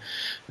again,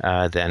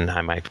 then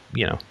I might,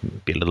 be a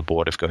little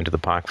bored of going to the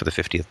park for the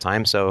 50th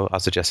time. So I'll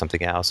suggest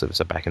something else. It was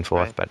a back and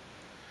forth. Right.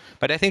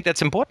 But I think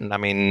that's important. I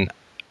mean,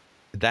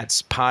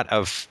 that's part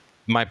of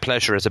my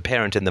pleasure as a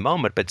parent in the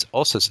moment, but it's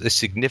also a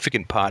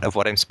significant part of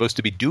what I'm supposed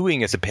to be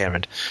doing as a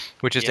parent,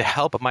 which is to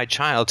help my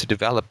child to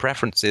develop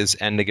preferences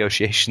and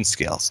negotiation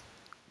skills.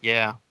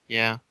 Yeah.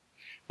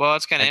 Well,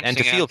 it's kind of interesting. And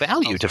to feel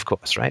valued, of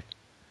course, right?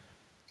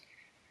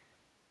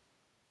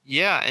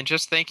 Yeah, and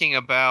just thinking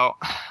about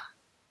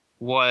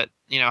what,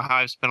 how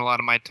I've spent a lot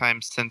of my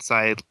time since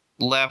I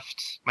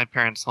left my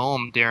parents'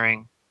 home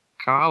during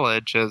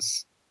college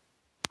is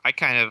I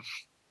kind of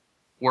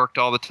worked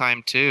all the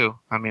time too.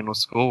 I mean, with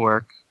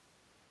schoolwork.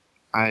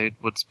 I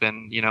would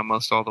spend,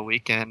 most all the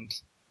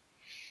weekend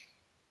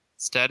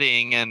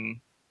studying,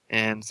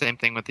 and same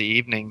thing with the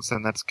evenings,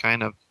 and that's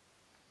kind of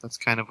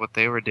what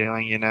they were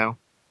doing.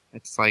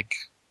 It's like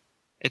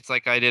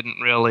I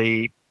didn't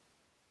really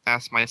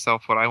ask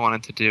myself what I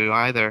wanted to do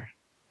either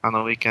on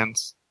the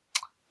weekends.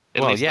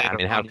 Well, yeah, I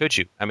mean, how could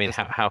you? I mean,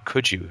 how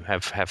could you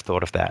have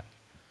thought of that?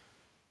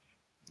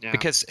 Yeah.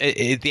 Because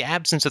the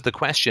absence of the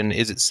question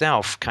is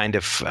itself kind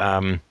of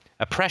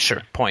a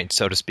pressure point,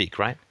 so to speak,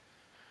 right?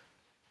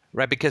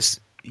 Right, because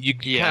you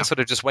can't sort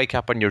of just wake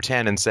up on your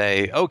 10 and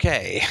say,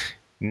 okay,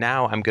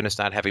 now I'm going to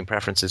start having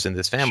preferences in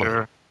this family.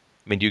 Sure.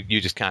 I mean,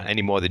 you just can't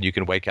any more than you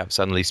can wake up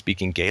suddenly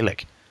speaking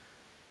Gaelic.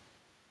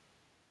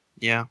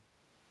 Yeah.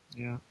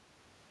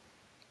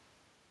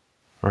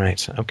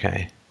 Right,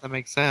 okay. That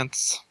makes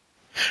sense.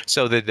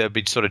 So there'll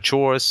be sort of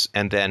chores,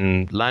 and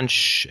then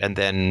lunch, and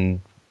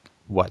then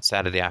what,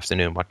 Saturday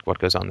afternoon? What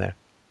goes on there?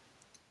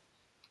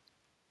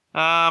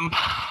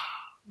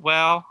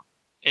 Well,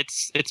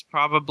 it's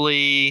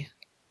probably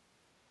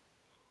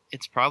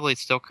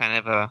still kind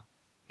of a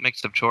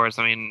mix of chores.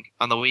 I mean,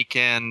 on the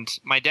weekend,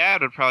 my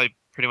dad would probably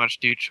pretty much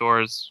do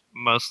chores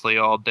mostly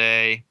all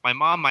day. My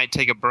mom might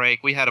take a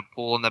break. We had a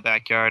pool in the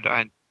backyard.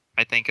 I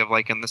think of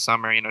like in the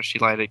summer, she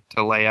liked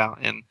to lay out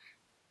and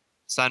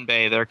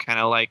sunbathe or kind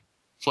of like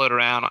float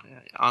around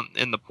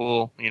in the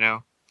pool,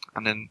 and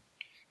then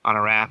on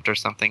a raft or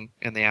something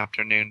in the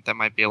afternoon. That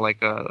might be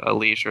like a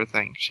leisure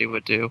thing she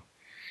would do.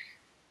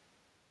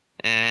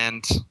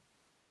 And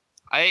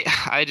I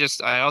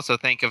also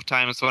think of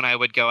times when I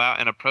would go out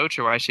and approach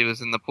her while she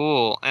was in the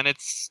pool, and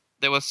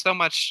there was so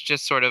much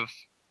just sort of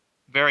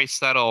very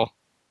subtle,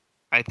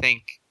 I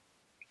think,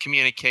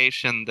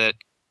 communication that,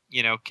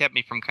 kept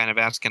me from kind of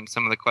asking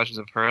some of the questions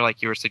of her,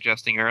 like you were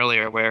suggesting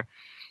earlier, where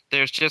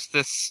there's just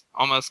this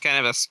almost kind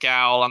of a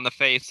scowl on the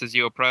face as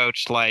you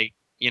approach, like,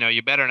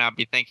 you better not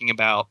be thinking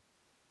about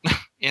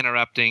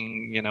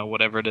interrupting,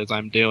 whatever it is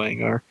I'm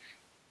doing, or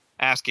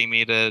asking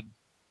me to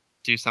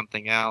do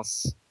something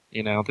else,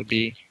 to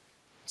be.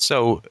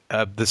 So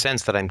the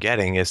sense that I'm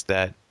getting is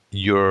that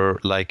you're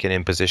like an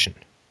imposition.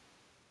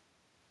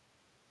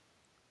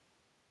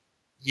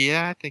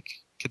 Yeah, I think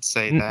I could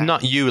say that.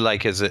 Not you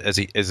like as an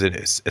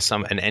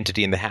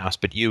entity in the house,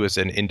 but you as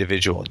an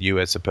individual, you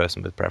as a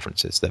person with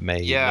preferences that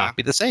may not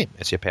be the same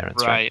as your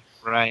parents. Right.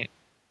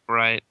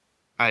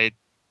 I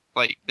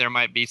like there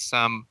might be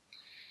some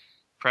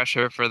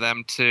pressure for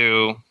them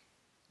to,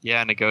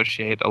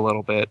 negotiate a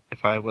little bit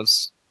if I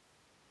was.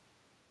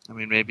 I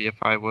mean, maybe if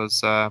I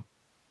was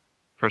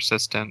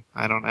persistent,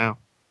 I don't know.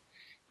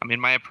 I mean,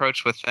 my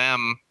approach with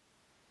them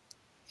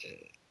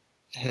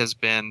has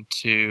been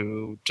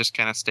to just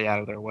kind of stay out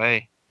of their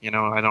way. I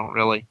don't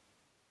really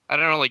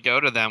go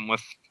to them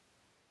with.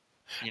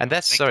 And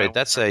that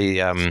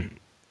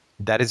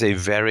is a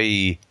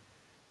very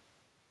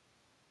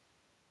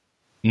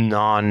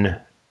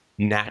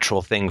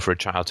non-natural thing for a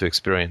child to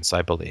experience,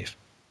 I believe.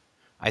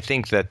 I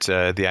think that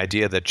the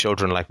idea that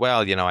children are like,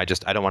 well, I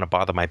don't want to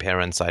bother my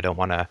parents. I don't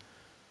want to,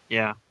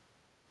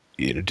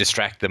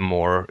 distract them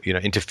or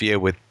interfere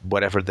with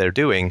whatever they're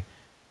doing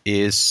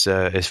is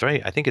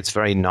very. I think it's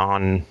very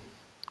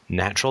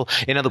non-natural.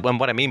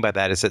 What I mean by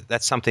that is that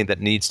that's something that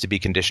needs to be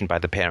conditioned by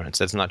the parents.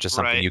 That's not just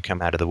something you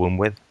come out of the womb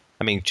with.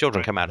 I mean,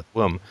 children come out of the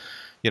womb.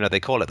 They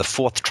call it the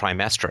fourth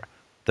trimester,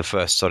 the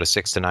first sort of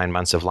 6 to 9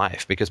 months of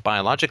life, because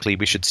biologically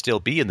we should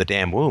still be in the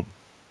damn womb.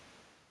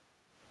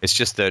 It's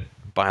just that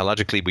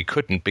biologically we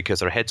couldn't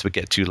because our heads would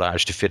get too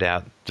large to fit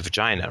out the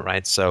vagina,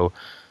 right? So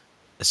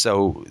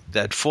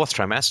that fourth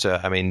trimester,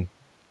 I mean,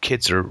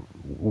 kids are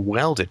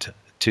welded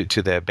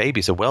to their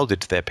babies, are welded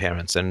to their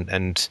parents,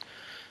 and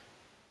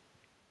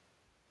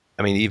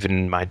I mean,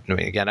 even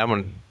again, I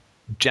won't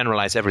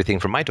generalize everything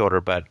from my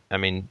daughter, but I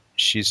mean,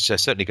 she's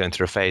certainly going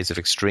through a phase of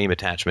extreme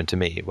attachment to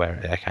me, where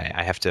okay,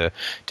 I have to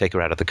take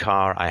her out of the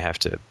car, I have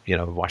to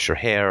wash her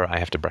hair, I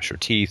have to brush her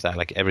teeth,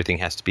 everything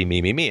has to be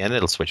me, and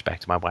it'll switch back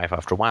to my wife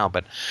after a while.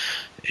 But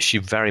she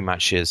very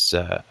much is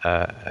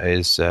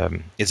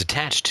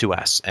attached to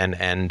us,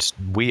 and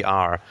we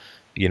are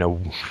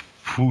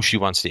who she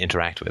wants to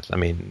interact with. I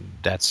mean,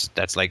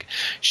 that's like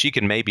she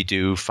can maybe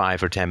do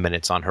 5 or 10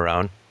 minutes on her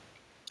own,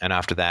 and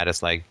after that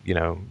it's like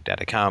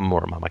Dada come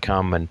or Mama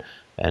come, and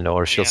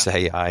or she'll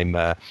say I'm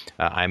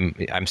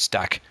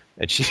stuck,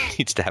 and she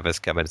needs to have us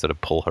come and sort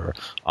of pull her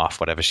off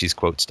whatever she's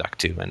quote stuck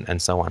to,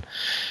 and so on.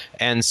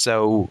 And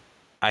so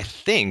I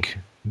think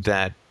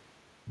that,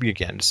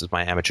 again, this is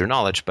my amateur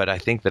knowledge, but I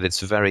think that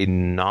it's very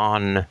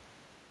non-natural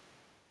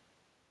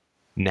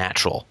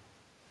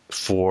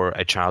for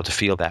a child to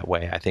feel that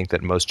way. I think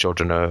that most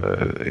children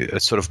are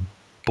sort of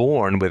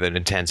born with an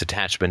intense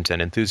attachment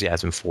and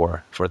enthusiasm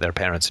for their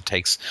parents. It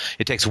takes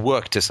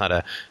work to sort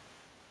of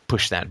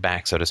push that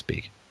back, so to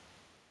speak.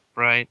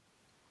 Right.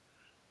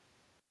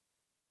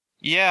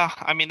 Yeah,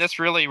 I mean, this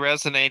really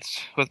resonates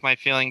with my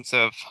feelings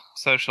of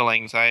social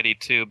anxiety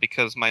too,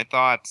 because my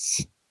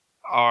thoughts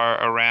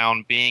are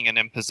around being an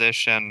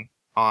imposition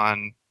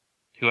on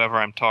whoever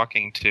I'm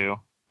talking to.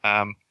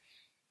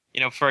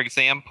 For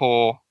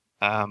example,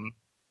 I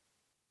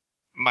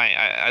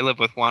live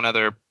with one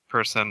other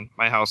person,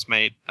 my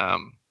housemate,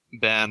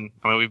 Ben.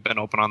 I mean, we've been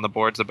open on the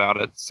boards about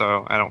it,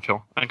 so I don't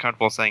feel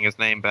uncomfortable saying his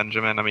name,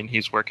 Benjamin. I mean,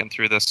 he's working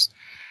through this.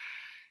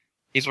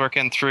 He's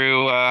working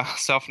through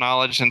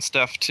self-knowledge and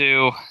stuff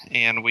too,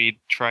 and we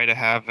try to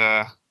have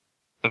a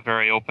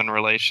very open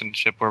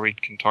relationship where we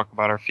can talk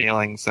about our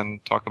feelings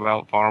and talk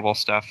about vulnerable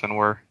stuff, and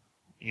we're,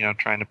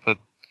 trying to put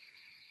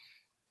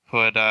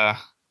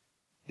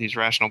these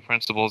rational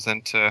principles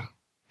into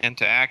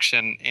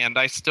action. And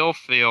I still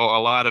feel a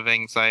lot of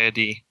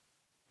anxiety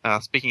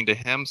speaking to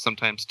him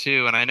sometimes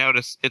too. And I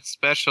notice,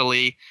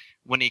 especially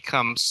when he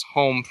comes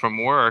home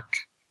from work,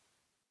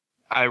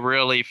 I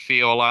really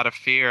feel a lot of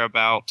fear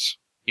about,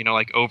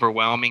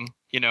 overwhelming,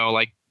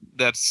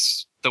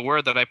 that's the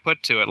word that I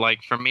put to it.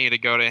 Like, for me to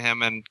go to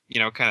him and,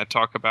 kind of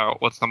talk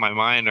about what's on my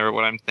mind or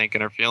what I'm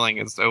thinking or feeling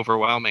is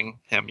overwhelming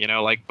him,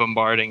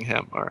 bombarding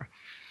him or,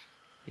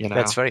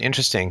 That's very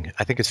interesting.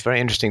 I think it's very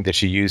interesting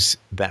that you use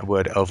that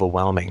word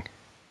overwhelming.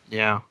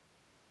 Yeah.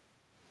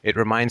 It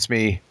reminds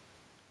me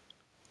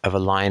of a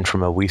line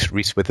from a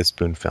Reese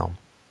Witherspoon film.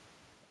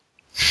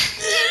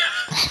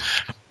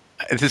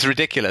 This is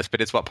ridiculous,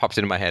 but it's what pops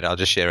into my head. I'll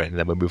just share it, and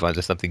then we'll move on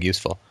to something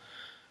useful.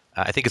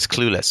 I think it's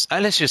Clueless.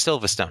 Unless you're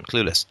Silverstone,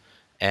 Clueless.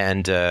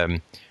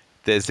 And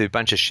there's a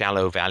bunch of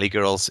shallow valley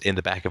girls in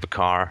the back of a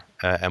car,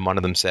 and one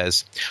of them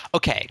says,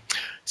 okay,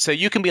 so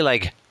you can be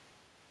like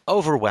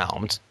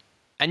overwhelmed,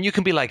 and you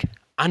can be like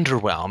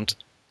underwhelmed.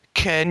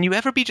 Can you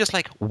ever be just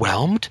like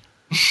whelmed?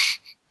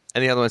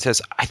 And the other one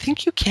says, I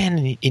think you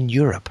can in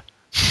Europe.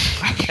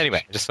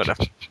 Anyway, I just sort of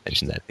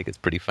mention that. I think it's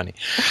pretty funny.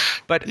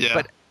 But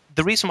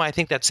the reason why I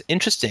think that's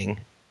interesting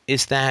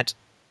is that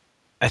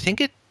I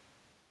think it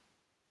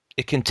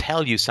can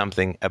tell you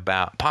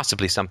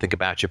possibly something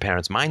about your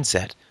parents'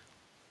 mindset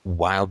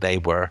while they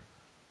were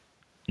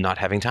not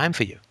having time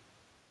for you.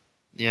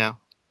 Yeah.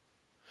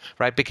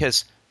 Right?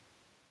 Because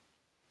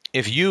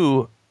if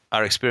you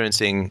are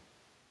experiencing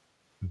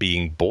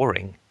being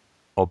boring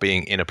or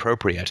being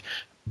inappropriate,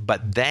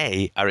 but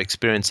they are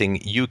experiencing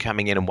you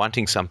coming in and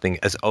wanting something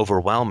as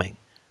overwhelming,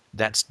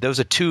 those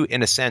are two,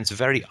 in a sense,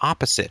 very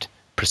opposite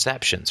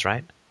perceptions,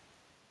 right?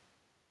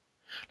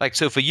 Like,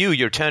 so for you,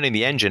 you're turning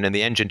the engine and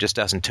the engine just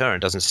doesn't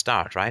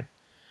start, right?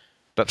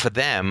 But for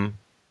them,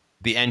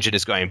 the engine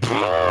is going,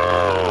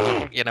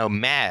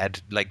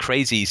 mad, like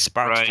crazy,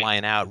 sparks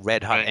flying out,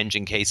 red hot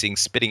engine casing,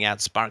 spitting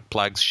out spark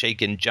plugs,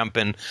 shaking,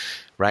 jumping,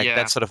 right? Yeah.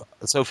 That's sort of,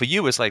 so for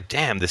you, it's like,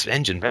 damn, this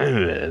engine,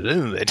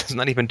 it's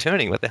not even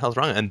turning. What the hell's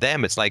wrong? And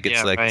them, it's like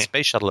a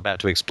space shuttle about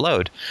to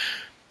explode.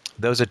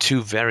 Those are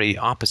two very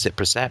opposite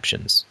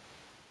perceptions.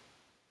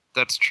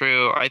 That's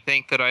true. I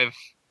think that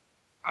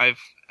I've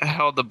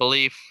held the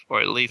belief, or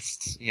at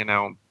least,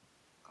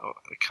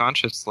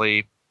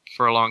 consciously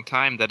for a long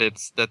time, that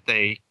it's that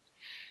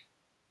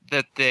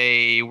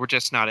they were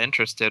just not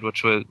interested,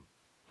 which would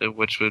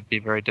be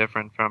very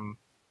different from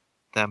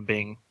them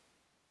being,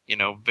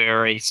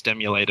 very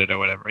stimulated or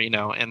whatever,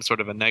 in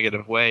sort of a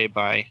negative way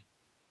by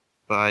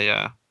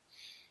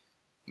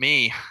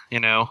me,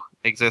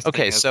 existing.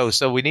 Okay,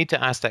 so we need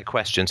to ask that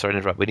question. Sorry to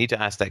interrupt. We need to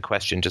ask that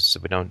question just so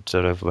we don't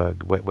sort of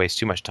waste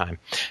too much time.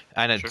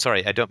 And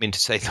sorry, I don't mean to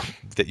say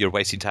that you're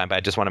wasting time, but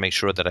I just want to make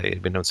sure that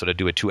we don't sort of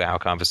do a 2-hour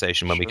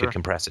conversation when we could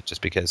compress it,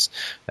 just because,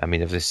 I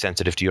mean, it was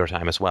sensitive to your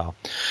time as well.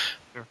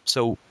 Sure.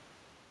 So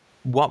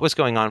what was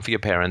going on for your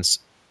parents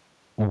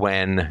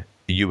when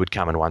you would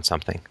come and want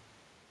something?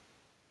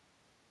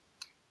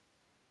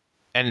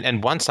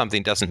 And want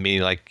something doesn't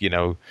mean like,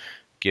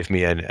 give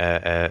me a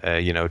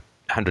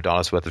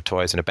 $100 worth of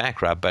toys and a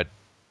back rub, but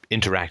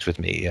interact with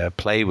me,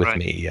 play with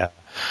me,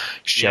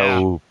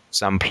 show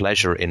some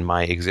pleasure in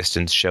my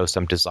existence, show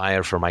some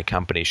desire for my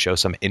company, show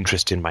some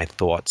interest in my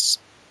thoughts,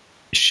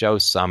 show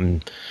some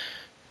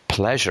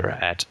pleasure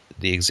at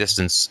the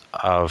existence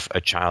of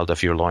a child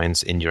of your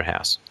loins in your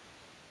house.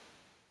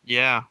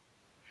 Yeah.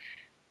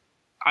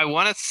 I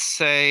want to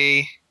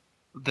say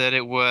that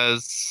it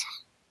was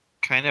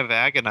kind of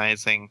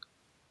agonizing,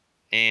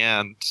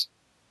 and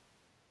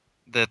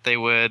that they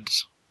would,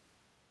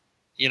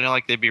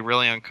 like they'd be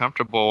really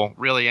uncomfortable,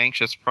 really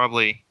anxious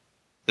probably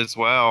as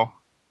well.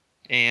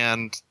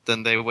 And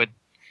then they would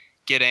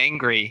get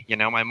angry.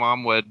 My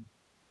mom would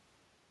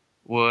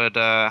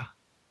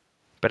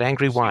But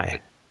angry,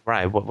 why?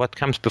 Right. What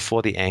comes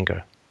before the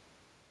anger?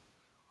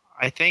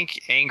 I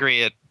think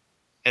angry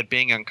at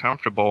being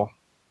uncomfortable.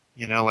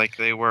 Like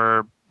they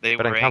were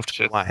But uncomfortable,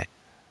 anxious. why?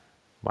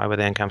 Why were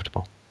they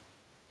uncomfortable?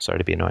 Sorry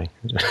to be annoying.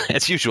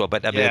 As usual,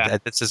 but I mean, Yeah.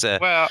 this is a...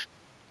 Well,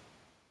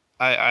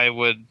 I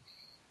would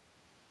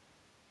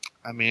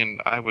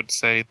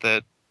say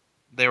that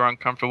they were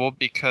uncomfortable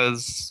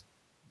because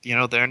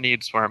their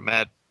needs weren't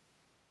met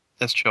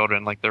as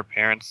children, like their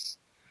parents.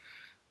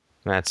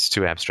 That's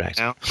too abstract.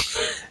 You know?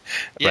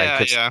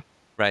 Right, Yeah.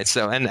 right.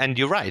 So, and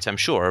you're right, I'm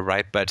sure,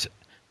 right? But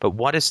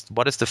what is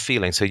the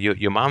feeling? So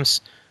your mom's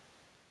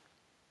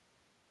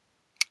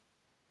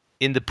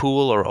in the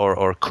pool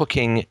or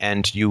cooking,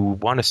 and you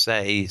want to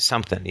say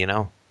something,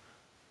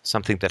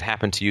 something that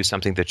happened to you,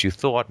 something that you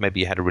thought,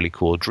 maybe you had a really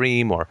cool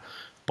dream or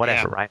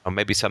whatever, Yeah. right? Or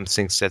maybe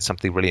something said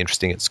something really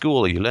interesting at school,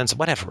 or you learned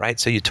whatever, right?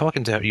 So you're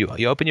talking to her, you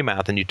open your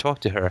mouth and you talk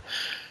to her,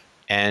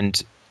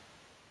 and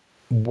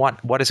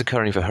what is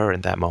occurring for her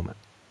in that moment?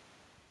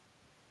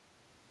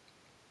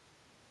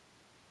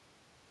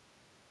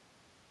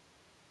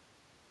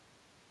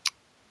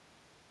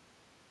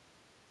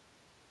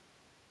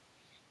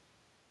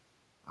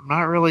 I'm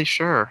not really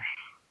sure,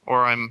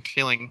 or I'm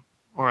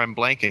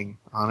blanking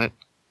on it.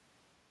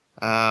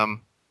 I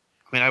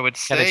would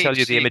Can I say tell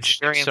you the she image?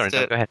 Sorry, experienced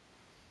no, it. go ahead.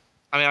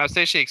 I would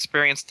say she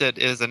experienced it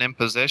as an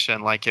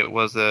imposition, like it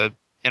was a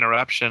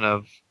interruption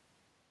of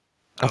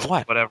Of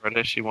what? whatever it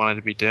is she wanted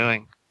to be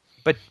doing.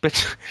 But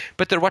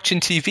they're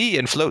watching TV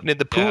and floating in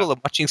the Yeah. pool and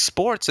watching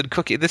sports and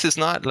cooking. This is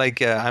not like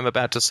I'm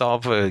about to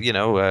solve,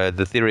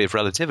 the theory of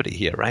relativity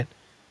here, right?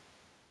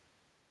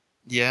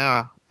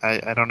 Yeah,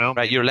 I don't know.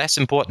 Right, you're less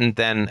important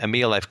than a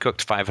meal I've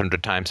cooked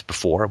 500 times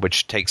before,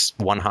 which takes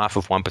 1/2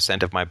 of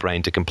 1% of my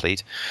brain to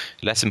complete.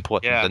 Less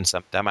important Yeah. than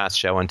some dumbass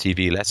show on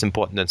TV. Less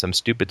important than some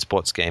stupid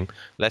sports game.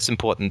 Less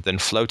important than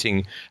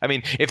floating. I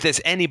mean, if there's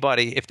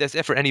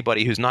ever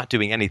anybody who's not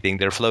doing anything,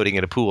 they're floating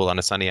in a pool on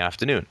a sunny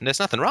afternoon. And there's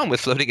nothing wrong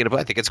with floating in a pool.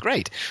 I think it's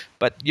great.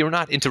 But you're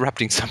not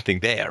interrupting something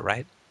there,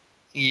 right?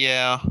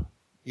 Yeah.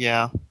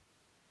 Yeah.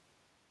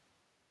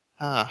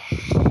 Huh.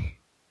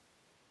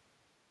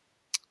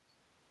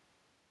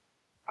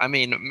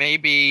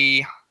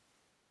 Maybe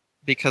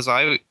because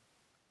I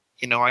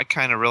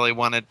kind of really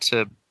wanted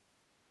to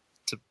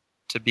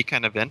be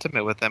kind of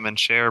intimate with them and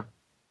share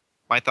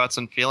my thoughts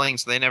and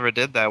feelings. They never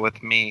did that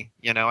with me.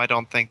 I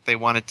don't think they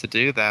wanted to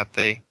do that.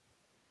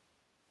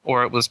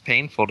 Or it was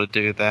painful to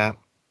do that.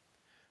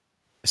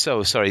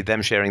 So, sorry,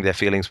 them sharing their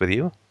feelings with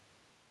you?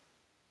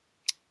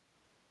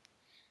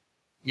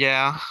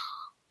 Yeah.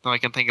 I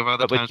can think of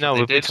other But times no,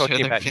 when they we're did share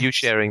talking their about you feelings.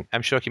 sharing.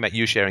 I'm talking about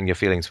you sharing your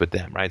feelings with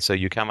them, right? So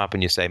you come up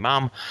and you say,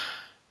 "Mom,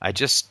 I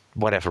just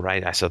whatever,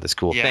 right? I saw this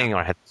cool Yeah. thing,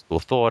 or I had this cool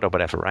thought, or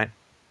whatever, right?"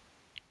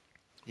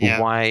 Yeah.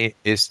 Why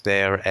is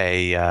there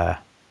a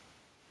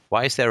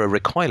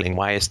recoiling?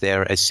 Why is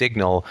there a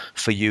signal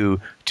for you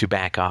to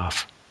back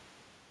off?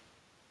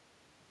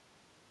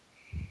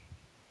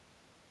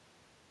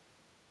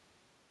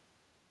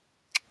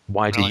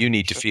 Why do you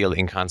need to feel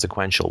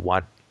inconsequential?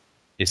 What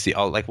is the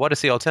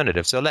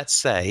alternative? So let's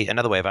say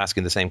another way of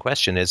asking the same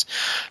question is,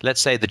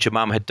 let's say that your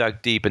mom had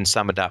dug deep and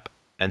summed up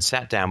and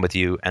sat down with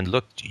you and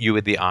looked you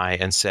in the eye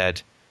and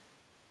said,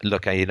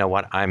 "Look, you know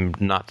what? I'm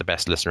not the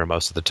best listener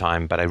most of the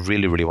time, but I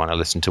really, really want to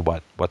listen to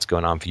what's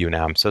going on for you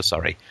now. I'm so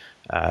sorry.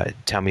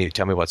 Tell me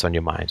what's on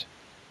your mind."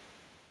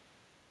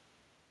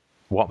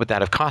 What would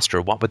that have cost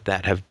her? What would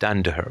that have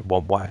done to her?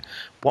 What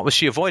was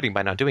she avoiding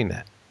by not doing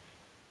that?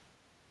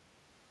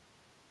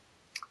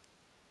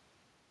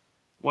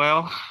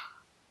 Well,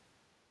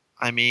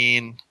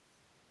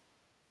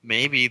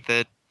 maybe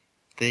that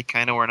they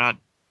kind of were not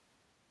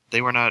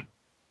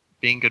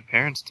being good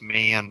parents to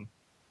me, and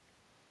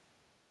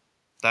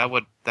that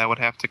would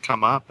have to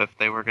come up if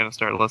they were going to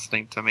start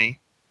listening to me.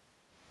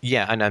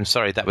 Yeah, and I'm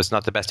sorry, that was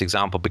not the best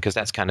example because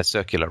that's kind of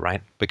circular,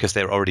 right? Because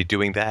they're already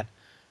doing that.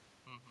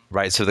 Mm-hmm.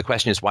 Right, so the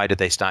question is, why did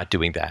they start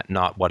doing that?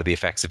 Not what are the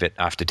effects of it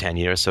after 10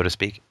 years, so to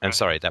speak. I'm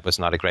sorry, that was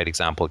not a great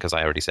example because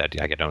I already said,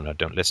 I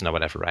don't listen or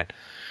whatever, right?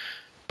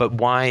 But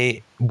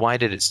why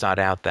did it start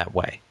out that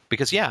way?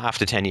 Because, yeah,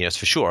 after 10 years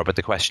for sure, but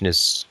the question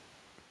is,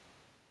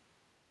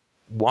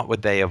 what were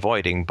they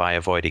avoiding by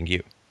avoiding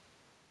you?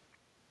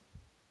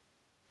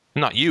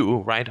 Not you,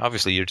 right?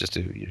 Obviously, you're just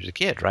a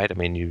kid, right? I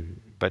mean,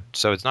 but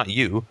so it's not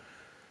you.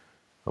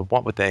 But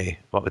what were they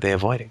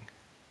avoiding?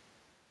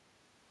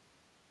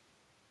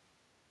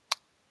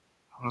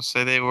 I want to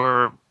say they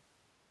were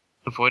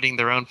avoiding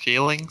their own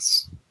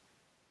feelings,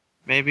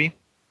 maybe.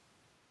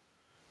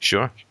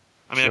 Sure.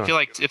 I feel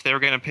like if they were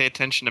going to pay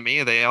attention to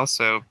me, they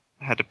also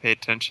had to pay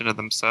attention to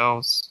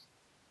themselves.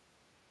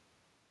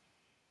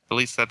 At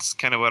least that's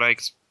kind of what I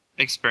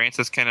experience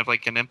as kind of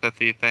like an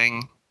empathy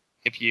thing.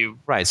 If you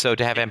Right. So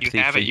to have if empathy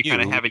you have for it, you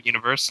kind of have it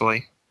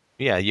universally.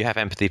 yeah, you have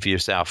empathy for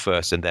yourself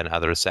first and then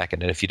others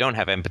second. And if you don't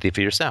have empathy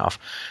for yourself,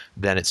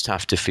 then it's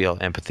tough to feel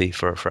empathy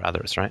for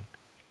others, right?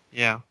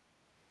 Yeah.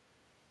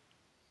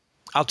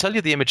 I'll tell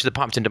you the image that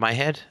popped into my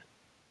head,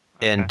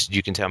 and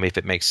you can tell me if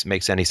it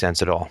makes any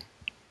sense at all.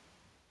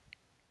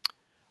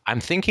 I'm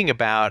thinking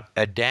about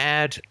a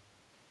dad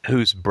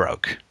who's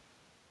broke.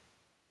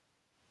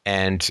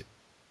 And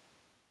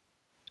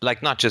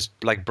like not just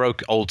like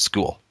broke old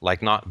school,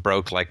 like not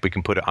broke like we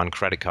can put it on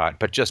credit card,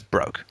 but just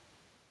broke.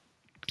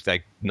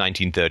 Like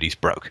 1930s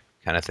broke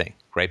kind of thing.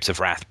 Grapes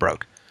of Wrath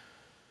broke.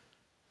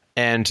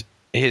 And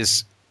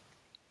his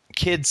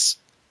kids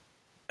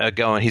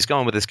he's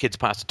going with his kids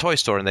past a toy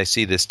store and they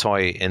see this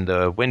toy in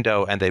the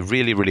window and they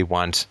really, really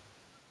want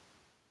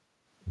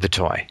the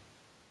toy.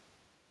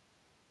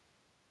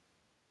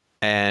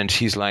 And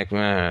he's like,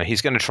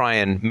 he's going to try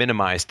and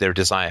minimize their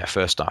desire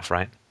first off,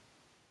 right?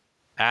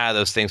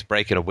 Those things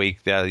break in a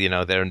week. They're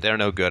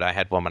no good. I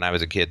had one when I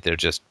was a kid. They're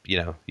just,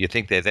 you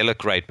think they look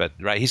great, but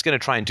right. He's going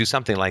to try and do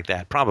something like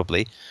that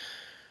probably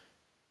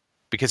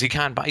because he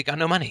can't buy. He got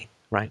no money,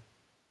 right?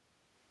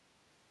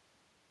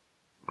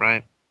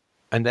 Right.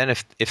 And then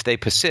if they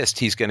persist,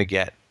 he's going to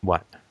get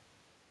what?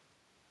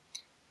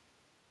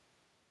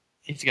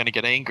 He's going to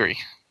get angry.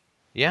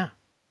 Yeah.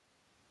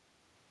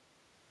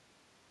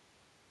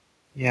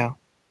 Yeah.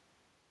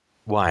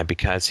 Why?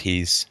 Because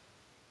he's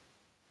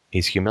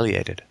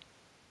humiliated.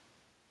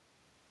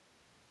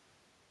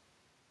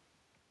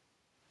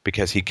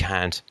 Because he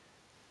can't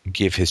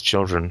give his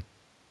children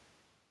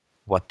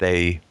what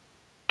they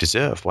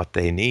deserve, what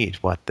they need,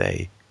 what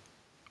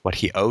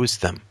he owes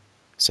them,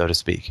 so to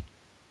speak.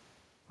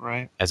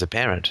 Right. As a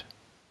parent,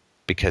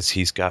 because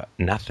he's got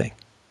nothing.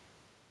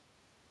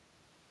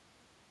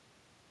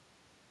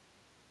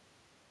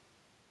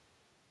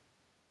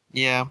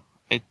 Yeah,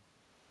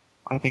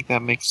 I think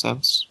that makes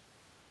sense.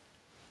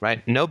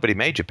 Right? Nobody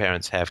made your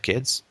parents have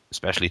kids,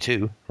 especially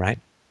two, right?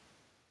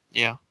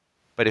 Yeah.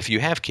 But if you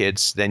have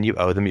kids, then you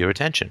owe them your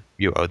attention.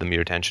 You owe them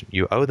your attention.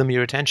 You owe them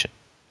your attention.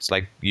 It's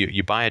like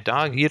you buy a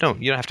dog, you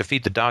don't have to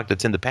feed the dog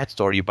that's in the pet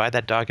store. You buy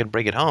that dog and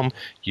bring it home.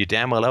 You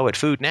damn well owe it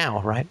food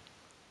now, right?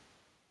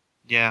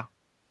 Yeah.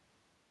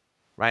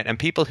 Right? And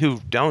people who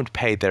don't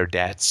pay their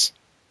debts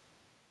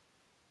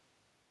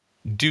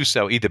do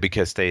so either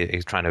because they're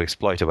trying to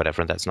exploit or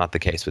whatever, and that's not the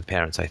case with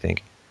parents, I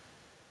think.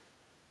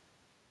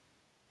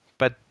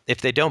 But if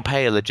they don't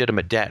pay a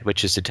legitimate debt,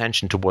 which is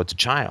attention towards a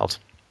child,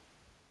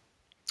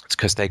 it's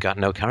because they got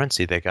no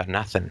currency. They got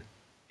nothing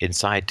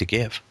inside to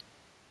give.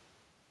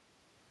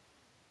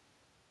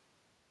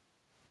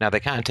 Now, they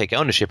can't take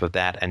ownership of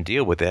that and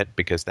deal with it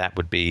because that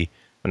would be,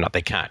 well, not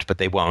they can't, but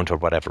they won't or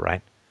whatever,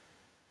 right?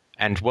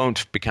 And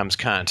won't becomes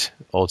can't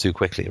all too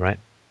quickly, right?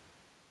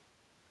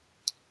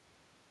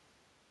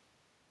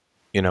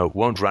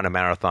 Won't run a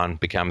marathon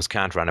becomes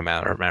can't run a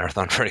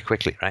marathon very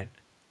quickly, right?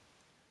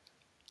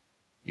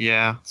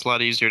 Yeah, it's a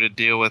lot easier to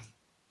deal with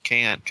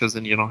can't because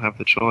then you don't have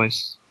the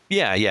choice.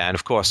 Yeah, and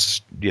of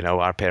course,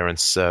 our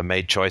parents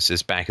made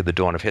choices back at the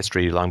dawn of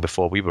history long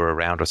before we were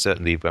around, or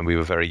certainly when we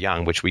were very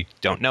young, which we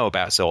don't know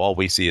about, so all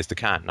we see is the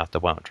can't, not the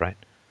won't, right?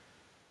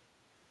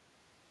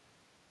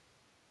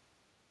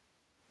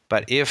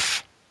 But I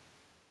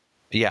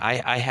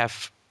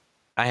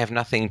have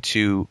nothing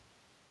to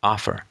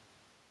offer.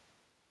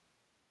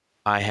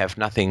 I have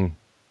nothing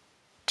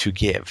to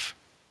give.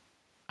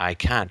 I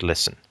can't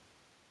listen.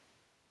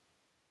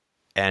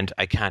 And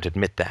I can't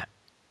admit that.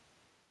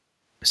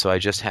 So I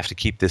just have to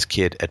keep this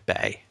kid at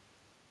bay.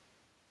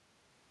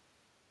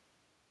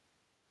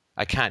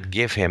 I can't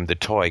give him the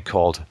toy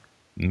called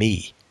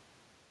me.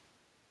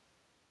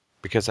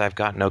 Because I've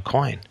got no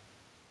coin.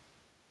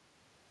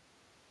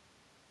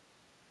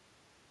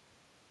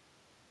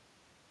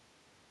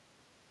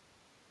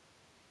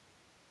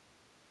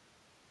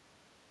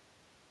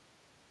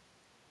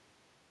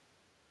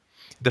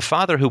 The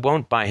father who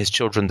won't buy his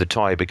children the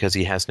toy because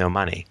he has no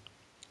money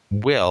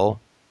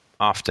will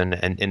often,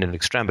 and in an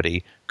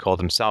extremity, call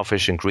them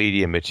selfish and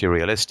greedy and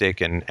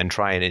materialistic and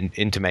try and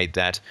intimate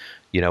that,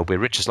 we're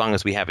rich as long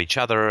as we have each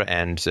other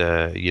and,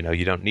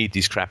 you don't need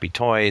these crappy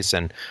toys.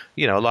 And,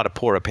 a lot of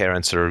poorer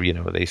parents are,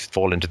 they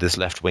fall into this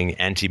left-wing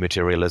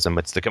anti-materialism.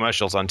 It's the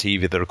commercials on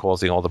TV that are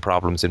causing all the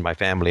problems in my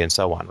family and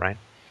so on, right?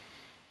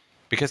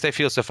 Because they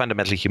feel so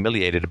fundamentally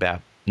humiliated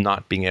about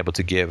not being able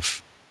to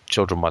give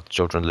children what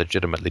children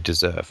legitimately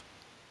deserve.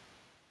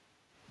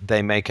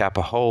 They make up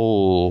a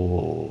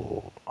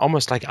whole,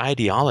 almost like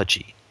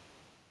ideology.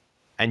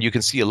 And you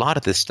can see a lot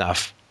of this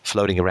stuff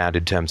floating around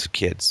in terms of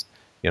kids.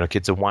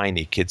 Kids are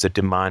whiny, kids are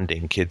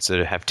demanding, kids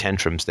have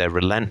tantrums, they're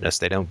relentless,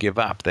 they don't give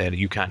up,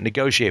 you can't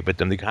negotiate with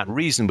them, you can't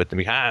reason with them,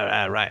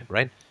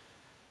 right?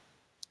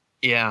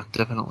 Yeah,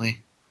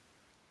 definitely.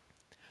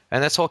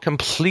 And that's all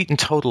complete and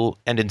total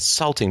and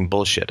insulting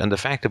bullshit. And the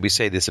fact that we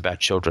say this about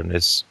children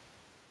is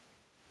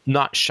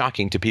not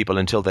shocking to people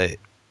until they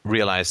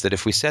realize that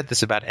if we said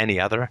this about any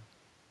other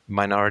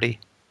minority,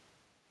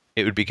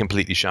 it would be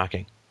completely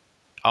shocking.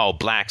 Oh,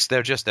 blacks,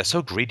 they're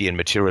so greedy and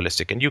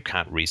materialistic, and you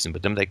can't reason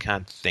with them. They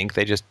can't think.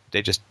 They just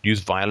use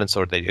violence,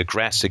 or they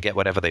aggress to get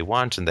whatever they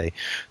want, and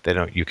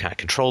you can't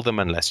control them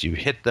unless you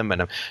hit them.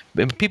 And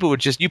people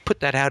would you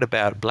put that out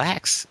about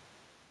blacks,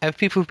 and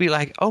people would be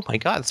like, oh my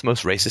God, it's the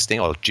most racist thing,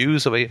 or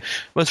Jews, or the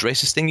most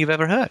racist thing you've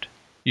ever heard.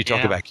 You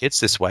talk about kids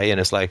this way, and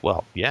it's like,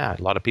 well, yeah,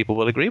 a lot of people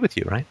will agree with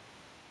you, right?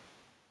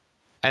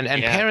 And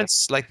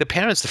parents, like the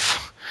parents,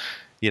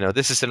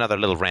 this is another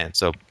little rant,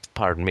 so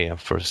pardon me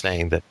for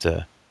saying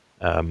that.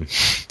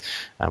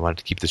 I wanted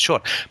to keep this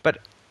short, but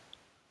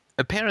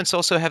parents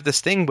also have this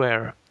thing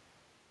where,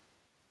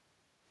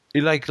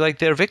 like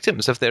they're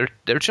victims of their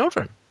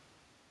children.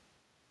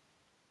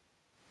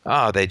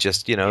 Oh, they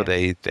just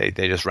they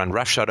just run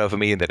roughshod over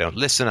me, and they don't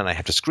listen, and I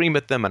have to scream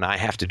at them, and I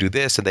have to do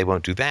this, and they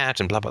won't do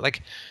that, and blah blah.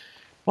 Like,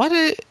 what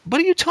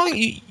are you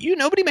talking? You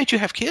nobody made you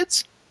have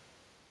kids.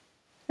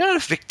 You're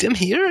not a victim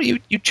here.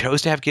 You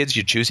chose to have kids.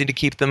 You're choosing to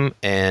keep them,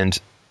 and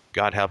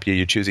God help you,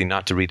 you're choosing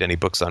not to read any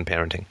books on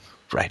parenting.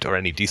 Right, or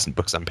any decent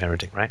books on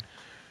parenting, right?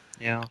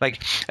 Yeah.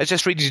 Like, I was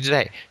just reading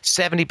today,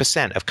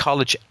 70% of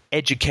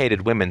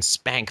college-educated women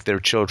spank their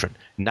children.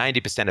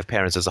 90% of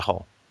parents as a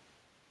whole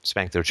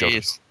spank their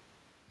children. Jeez.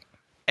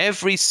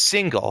 Every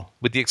single,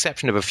 with the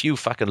exception of a few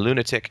fucking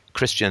lunatic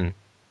Christian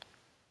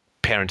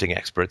parenting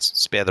experts,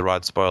 spare the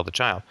rod, spoil the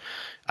child,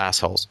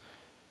 assholes.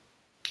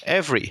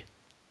 Every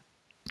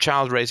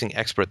child-raising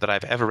expert that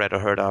I've ever read or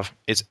heard of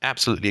is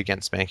absolutely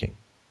against spanking.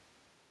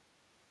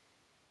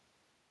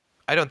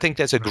 I don't think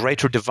there's a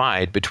greater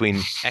divide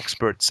between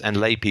experts and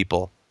lay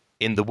people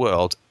in the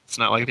world. It's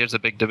not like there's a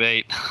big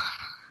debate.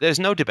 There's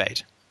no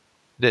debate.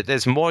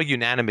 There's more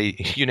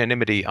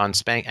unanimity on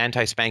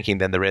anti-spanking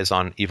than there is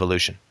on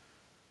evolution.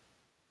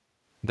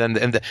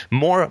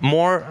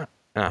 More.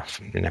 Oh,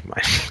 never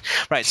mind.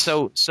 Right.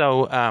 So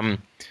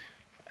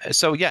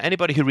yeah.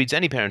 Anybody who reads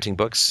any parenting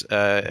books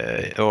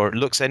or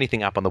looks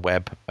anything up on the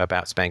web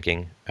about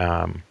spanking,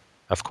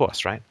 of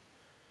course, right?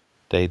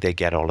 They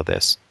get all of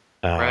this.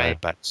 Right.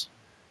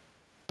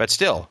 But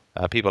still,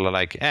 people are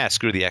like,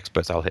 screw the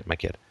experts, I'll hit my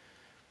kid.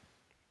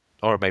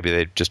 Or maybe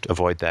they just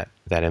avoid that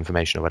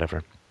information or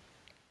whatever.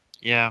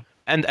 Yeah.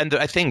 And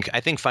I think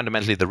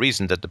fundamentally the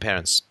reason that the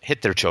parents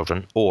hit their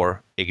children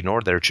or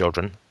ignore their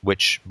children,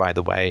 which, by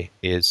the way,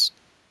 is,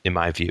 in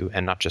my view,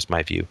 and not just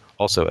my view,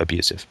 also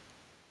abusive.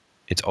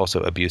 It's also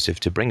abusive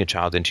to bring a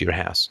child into your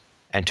house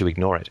and to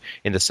ignore it.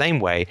 In the same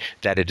way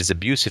that it is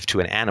abusive to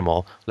an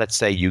animal, let's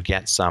say you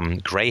get some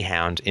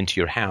greyhound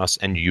into your house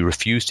and you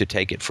refuse to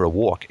take it for a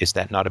walk. Is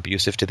that not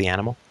abusive to the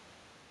animal?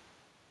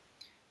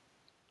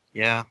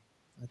 Yeah,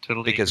 I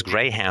totally Because agree.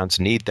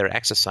 greyhounds need their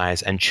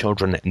exercise and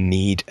children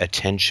need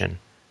attention.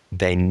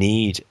 They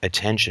need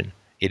attention.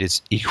 It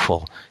is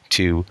equal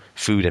to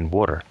food and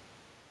water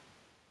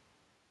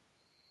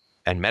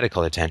and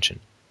medical attention.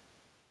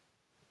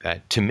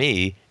 To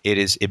me, it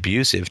is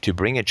abusive to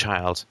bring a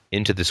child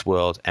into this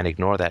world and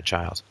ignore that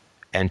child,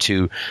 and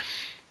to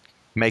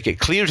make it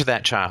clear to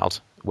that child,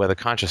 whether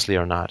consciously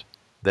or not,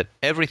 that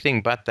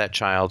everything but that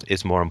child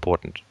is more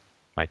important.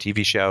 My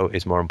TV show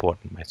is more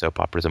important. My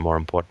soap operas are more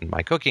important.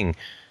 My cooking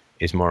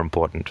is more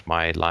important.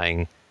 My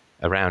lying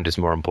around is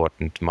more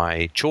important.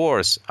 My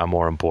chores are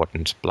more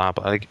important. Blah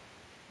blah. Like,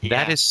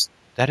 Yeah.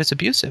 that is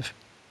abusive.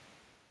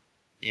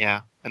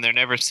 Yeah, and there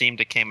never seemed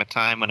to came a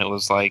time when it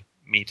was like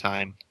me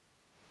time.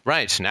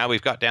 Right, now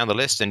we've got down the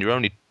list and you're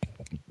only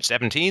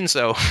 17,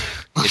 so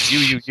it's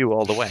you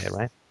all the way,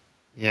 right?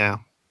 Yeah.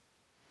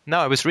 No,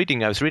 I was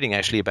reading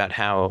actually about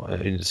how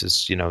this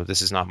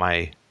is not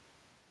my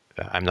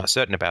I'm not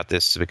certain about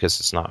this because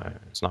it's not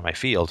my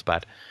field,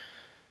 but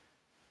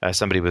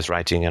somebody was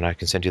writing, and I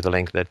can send you the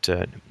link,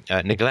 that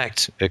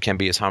neglect can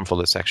be as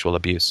harmful as sexual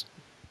abuse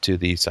to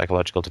the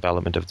psychological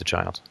development of the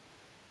child.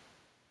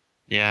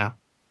 Yeah.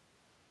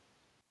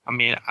 I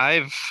mean,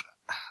 I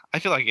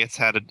feel like it's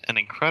had an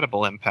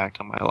incredible impact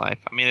on my life.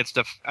 I mean,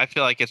 I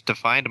feel like it's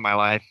defined my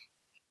life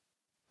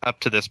up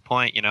to this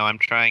point. I'm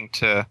trying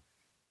to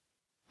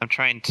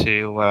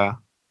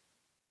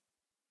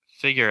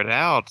figure it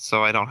out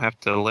so I don't have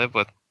to live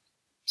with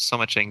so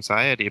much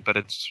anxiety. But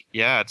it's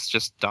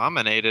just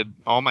dominated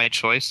all my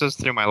choices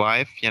through my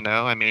life.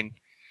 I mean,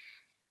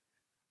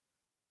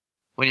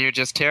 when you're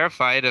just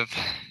terrified of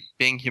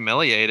being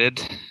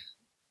humiliated,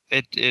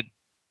 it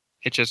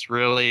just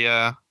really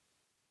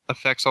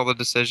affects all the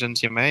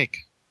decisions you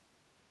make.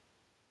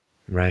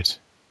 Right.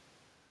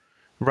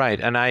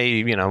 And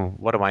I,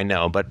 what do I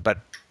know? But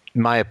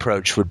my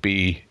approach would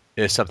be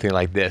something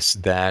like this,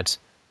 that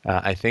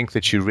I think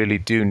that you really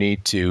do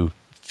need to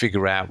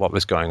figure out what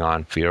was going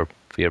on for your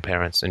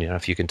parents. And,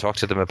 if you can talk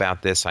to them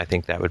about this, I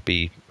think that would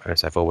be,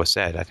 as I've always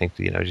said, I think,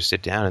 just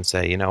sit down and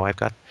say, I've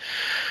got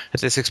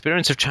this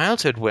experience of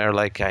childhood where,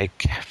 like, I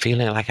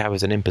feeling like I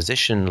was an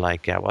imposition,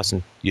 like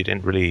you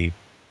didn't really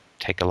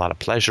take a lot of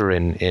pleasure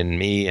in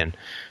me and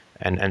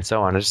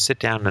so on. And just sit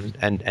down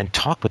and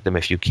talk with them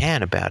if you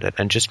can about it,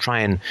 and just try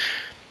and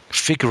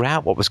figure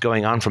out what was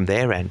going on from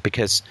their end.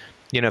 Because,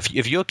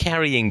 if you're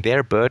carrying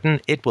their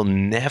burden, it will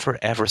never,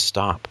 ever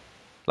stop.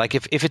 Like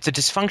if it's a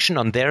dysfunction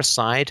on their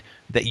side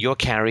that you're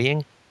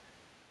carrying,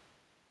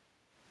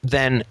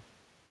 then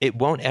it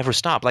won't ever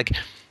stop. Like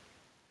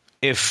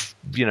if,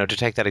 to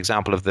take that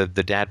example of the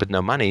dad with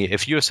no money,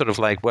 if you're sort of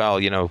like, well,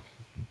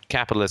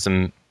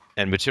 capitalism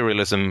and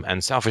materialism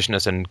and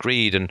selfishness and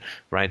greed and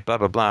right, blah,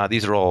 blah, blah,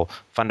 these are all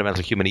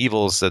fundamental human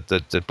evils that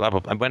blah, blah,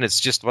 blah. And when it's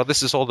just, well,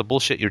 this is all the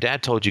bullshit your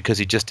dad told you because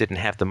he just didn't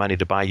have the money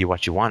to buy you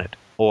what you wanted,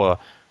 or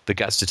the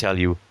guts to tell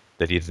you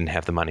that he didn't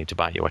have the money to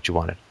buy you what you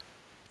wanted.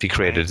 If he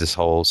created this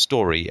whole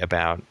story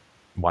about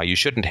why you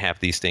shouldn't have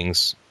these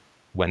things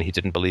when he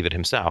didn't believe it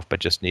himself, but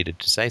just needed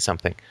to say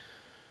something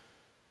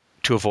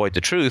to avoid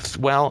the truth,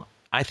 well,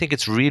 I think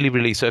it's really,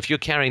 really, so if you're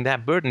carrying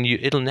that burden,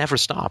 it'll never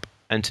stop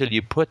until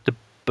you put the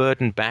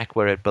burden back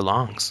where it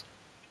belongs.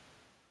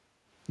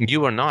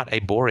 You are not a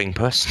boring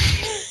person.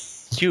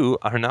 You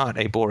are not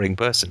a boring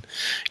person.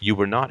 You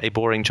were not a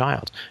boring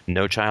child.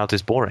 No child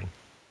is boring,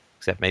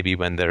 except maybe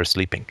when they're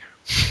sleeping.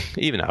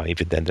 Even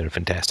then they're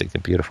fantastic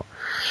and beautiful,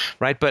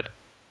 right? But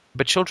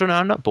children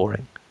are not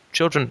boring.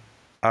 Children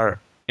are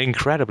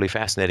incredibly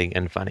fascinating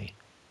and funny.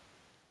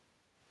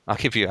 I'll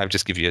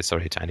just give you a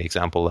tiny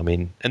example. I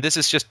mean, and this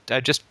is I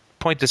just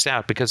point this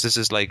out because this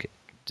is my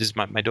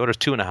daughter's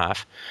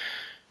 2.5,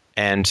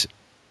 and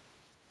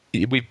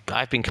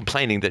I've been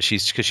complaining that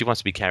because she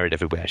wants to be carried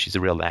everywhere. She's a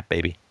real lap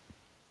baby,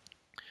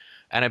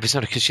 and I've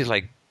been because she's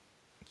like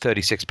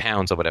 36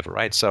 pounds or whatever,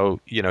 right? So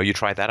you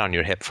try that on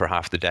your hip for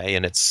half the day,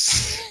 and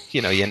it's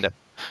you end up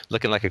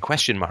looking like a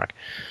question mark,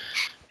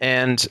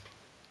 and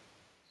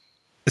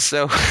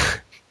so.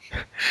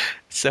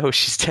 So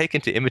she's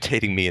taken to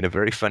imitating me in a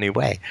very funny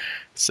way.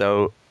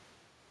 So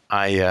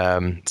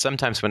I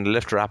sometimes when I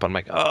lift her up, I'm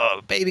like,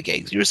 "Oh, baby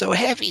cakes, you're so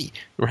heavy,"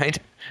 right?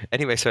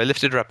 Anyway, so I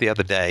lifted her up the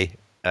other day,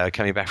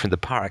 coming back from the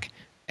park,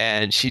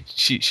 and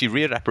she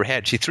reared up her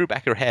head. She threw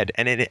back her head,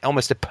 and in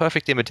almost a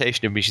perfect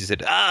imitation of me, she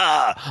said,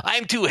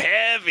 I'm too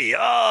heavy.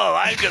 Oh,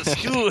 I'm just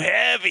too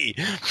heavy."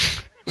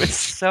 It's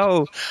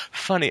so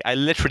funny. I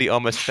literally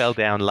almost fell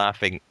down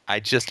laughing. I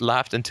just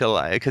laughed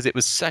because it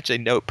was such a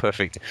note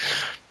perfect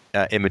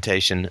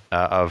imitation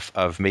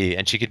of me,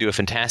 and she could do a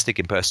fantastic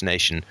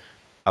impersonation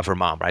of her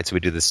mom, right? So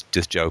we do this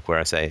joke where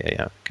I say,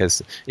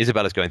 because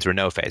Isabella's going through a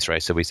no phase,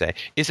 right? So we say,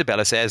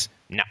 Isabella says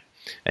no,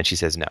 and she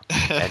says no,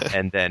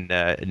 and then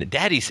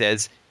Daddy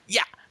says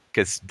yeah,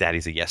 because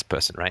Daddy's a yes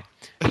person, right?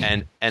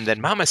 And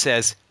then Mama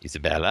says,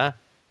 Isabella,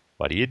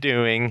 what are you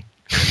doing?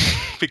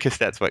 Because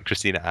that's what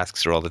Christina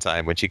asks her all the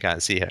time when she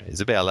can't see her.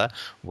 Isabella,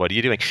 what are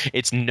you doing?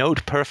 It's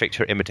note perfect,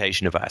 her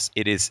imitation of us.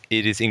 It is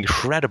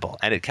incredible,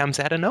 and it comes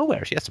out of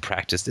nowhere. She has to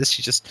practice this.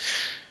 She just,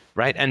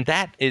 right? And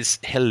that is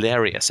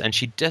hilarious. And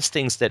she does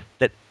things that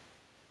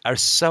are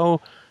so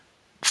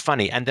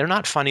funny. And they're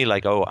not funny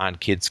like, oh, aren't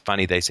kids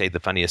funny? They say the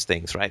funniest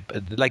things, right?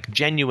 But like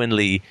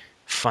genuinely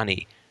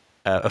funny,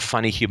 a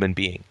funny human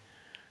being.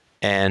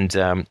 And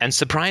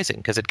surprising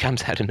because it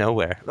comes out of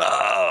nowhere.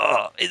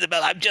 Oh,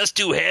 Isabel, I'm just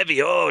too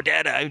heavy. Oh,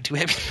 Dad, I'm too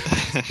heavy.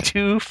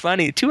 Too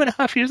funny.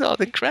 2.5 years old.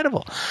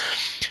 Incredible.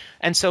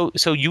 And so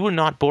you were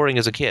not boring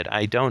as a kid.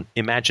 I don't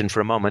imagine for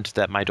a moment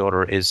that my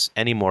daughter is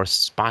any more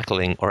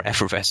sparkling or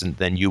effervescent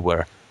than you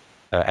were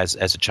as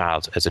a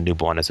child, as a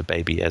newborn, as a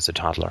baby, as a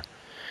toddler.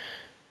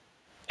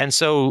 And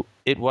so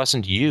it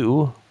wasn't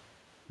you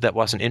that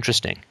wasn't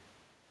interesting.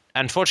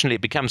 Unfortunately,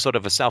 it becomes sort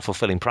of a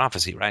self-fulfilling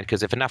prophecy, right?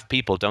 Because if enough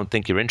people don't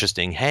think you're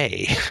interesting,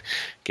 hey,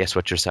 guess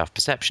what your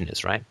self-perception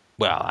is, right?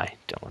 Well, I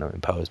don't want to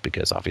impose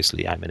because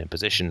obviously I'm in a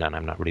position and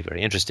I'm not really very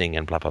interesting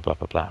and blah, blah, blah,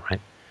 blah, blah, right?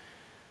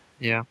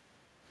 Yeah.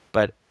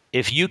 But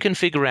if you can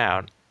figure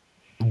out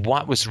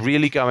what was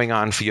really going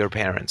on for your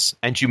parents,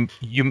 and you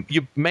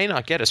may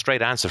not get a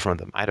straight answer from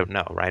them, I don't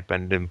know, right?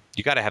 But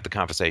you got to have the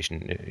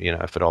conversation,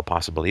 if at all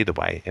possible, either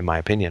way, in my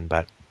opinion.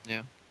 But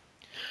yeah.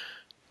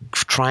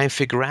 Try and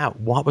figure out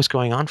what was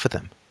going on for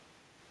them.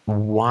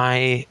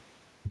 Why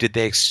did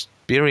they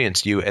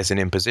experience you as an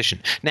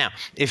imposition? Now,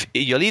 if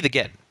you'll either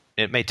get,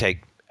 it may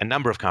take a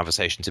number of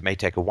conversations, it may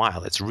take a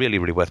while, it's really,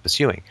 really worth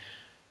pursuing.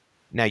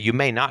 Now, you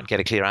may not get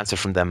a clear answer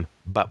from them,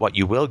 but what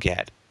you will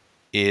get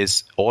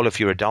is all of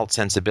your adult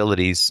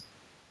sensibilities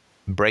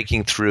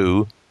breaking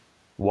through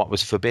what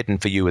was forbidden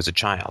for you as a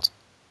child,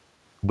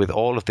 with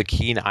all of the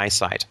keen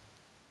eyesight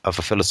of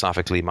a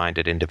philosophically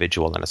minded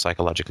individual and a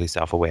psychologically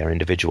self-aware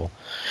individual.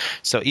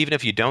 So even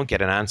if you don't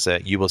get an answer,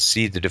 you will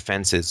see the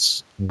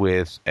defenses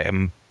with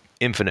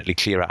infinitely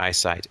clearer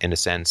eyesight, in a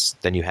sense,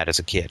 than you had as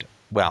a kid.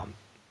 Well,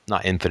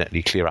 not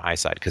infinitely clearer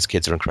eyesight, because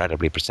kids are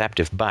incredibly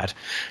perceptive, but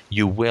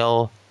you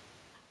will,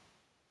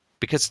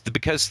 because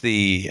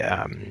the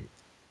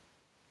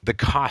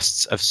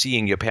costs of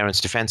seeing your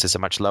parents' defenses are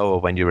much lower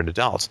when you're an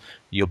adult,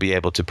 you'll be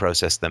able to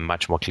process them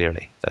much more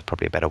clearly. That's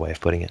probably a better way of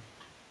putting it.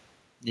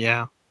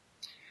 Yeah.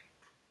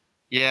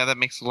 Yeah, that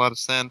makes a lot of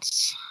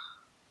sense.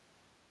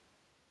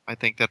 I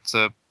think that's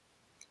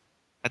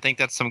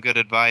some good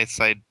advice.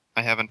 I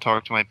haven't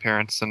talked to my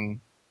parents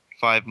in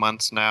 5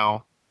 months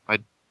now. I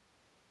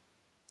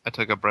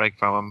took a break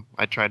from them.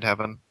 I tried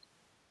having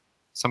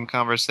some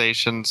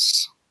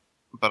conversations,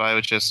 but I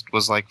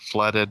was like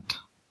flooded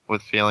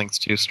with feelings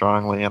too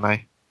strongly, and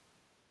I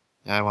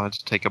I wanted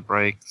to take a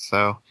break.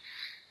 So,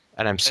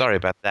 And I'm sorry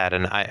about that.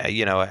 And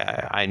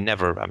I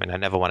never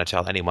want to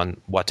tell anyone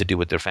what to do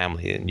with their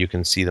family. And you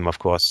can see them, of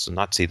course,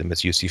 not see them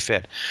as you see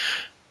fit.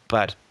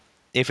 But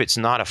if it's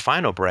not a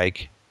final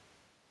break,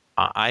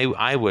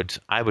 I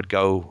would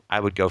go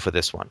for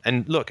this one.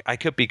 And look, I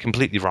could be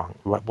completely wrong.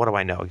 What do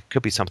I know? It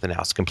could be something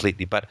else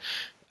completely. But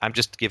I'm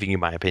just giving you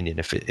my opinion.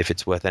 If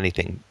it's worth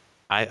anything,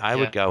 I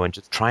would go and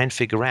just try and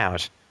figure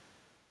out.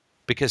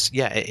 Because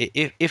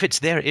if it's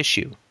their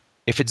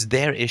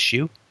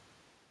issue,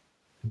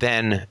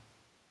 then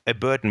a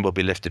burden will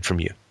be lifted from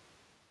you.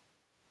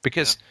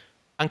 Because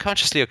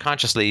unconsciously or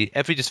consciously,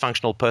 every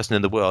dysfunctional person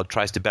in the world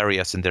tries to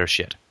bury us in their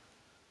shit.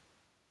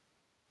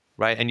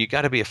 Right? And you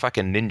got to be a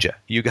fucking ninja.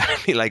 You got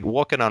to be like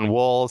walking on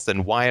walls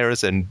and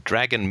wires and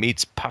dragon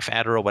meets Puff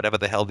Adder or whatever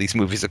the hell these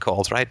movies are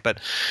called, right?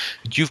 But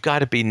you've got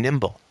to be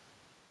nimble.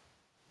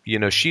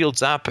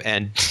 Shields up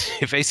and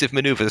evasive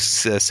maneuvers,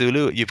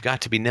 Sulu. You've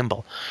got to be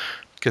nimble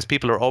because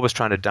people are always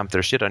trying to dump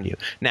their shit on you.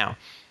 Now,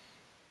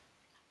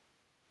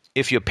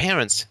 if your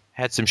parents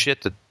had some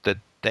shit that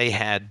they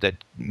had that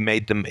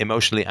made them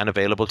emotionally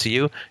unavailable to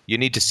you, you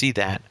need to see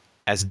that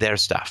as their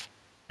stuff,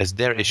 as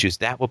their issues.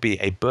 That will be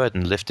a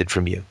burden lifted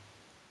from you.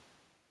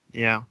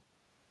 Yeah.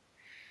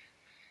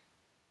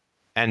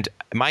 And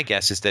my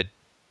guess is that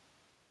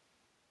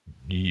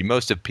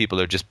most of people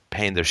are just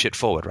paying their shit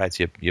forward, right?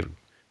 So your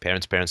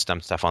parents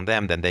dumped stuff on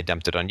them, then they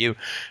dumped it on you.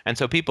 And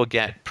so people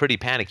get pretty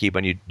panicky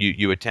when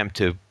you attempt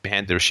to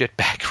hand their shit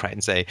back, right?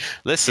 And say,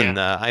 listen,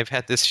 I've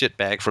had this shit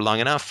bag for long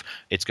enough.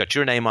 It's got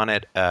your name on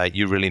it.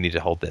 You really need to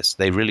hold this.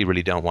 They really,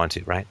 really don't want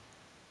to, right?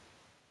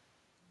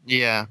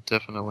 Yeah,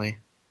 definitely.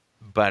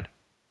 But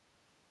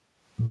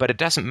it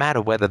doesn't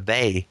matter whether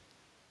they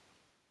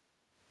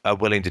are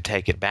willing to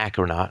take it back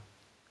or not.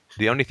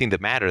 The only thing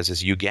that matters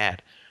is you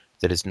get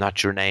that it's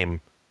not your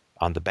name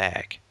on the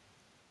bag.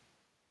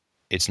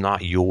 It's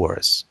not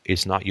yours.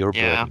 It's not your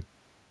burden.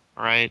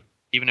 Right.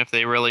 Even if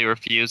they really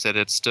refuse it,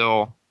 it's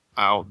still,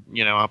 I'll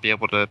be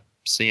able to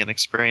see and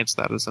experience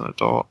that as an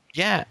adult.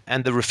 Yeah,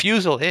 and the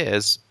refusal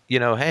is,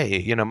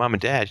 hey, mom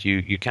and dad,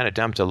 you kind of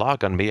dumped a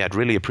log on me. I'd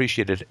really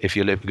appreciate it if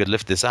you could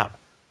lift this up.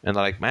 And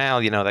they're like,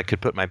 well, that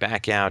could put my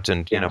back out.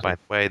 And, by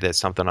the way, there's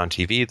something on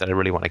TV that I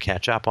really want to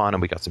catch up on.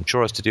 And we got some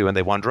chores to do. And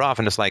they wander off.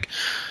 And it's like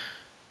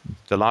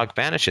the log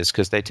vanishes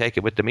because they take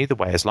it with them either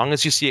way. As long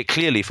as you see it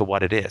clearly for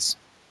what it is.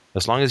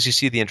 As long as you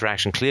see the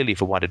interaction clearly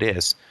for what it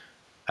is.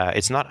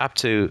 It's not up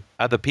to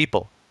other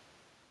people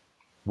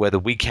whether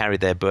we carry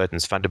their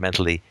burdens.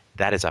 Fundamentally,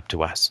 that is up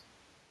to us.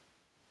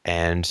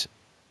 And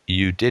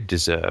you did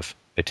deserve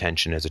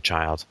attention as a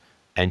child.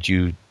 And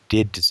you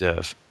did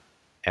deserve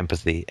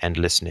empathy and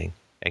listening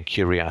and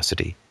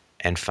curiosity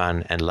and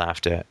fun and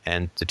laughter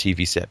and the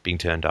TV set being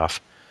turned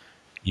off.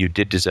 You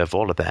did deserve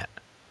all of that.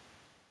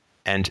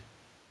 And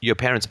your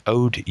parents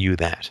owed you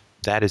that.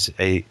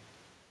 They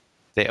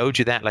owed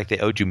you that like they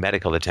owed you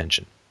medical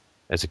attention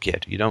as a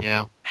kid. You don't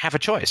have a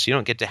choice. You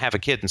don't get to have a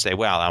kid and say,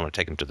 well, I want to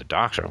take him to the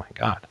doctor. Oh, my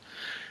God.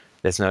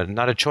 There's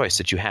not a choice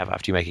that you have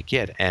after you make a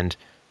kid. And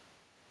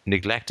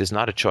neglect is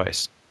not a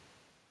choice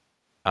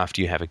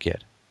after you have a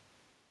kid.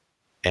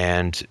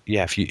 And,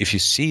 if you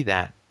see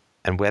that,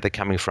 and where they're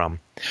coming from.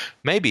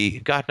 Maybe,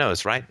 God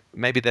knows, right?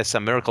 Maybe there's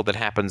some miracle that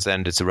happens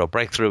and it's a real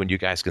breakthrough and you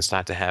guys can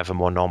start to have a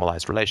more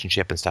normalized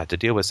relationship and start to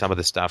deal with some of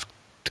this stuff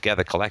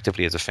together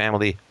collectively as a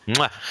family.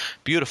 Mwah!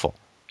 Beautiful.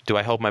 Do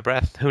I hold my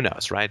breath? Who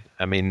knows, right?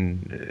 I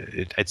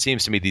mean, it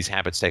seems to me these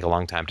habits take a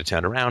long time to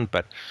turn around,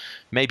 but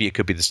maybe it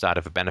could be the start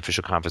of a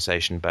beneficial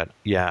conversation. But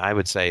I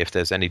would say if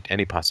there's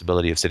any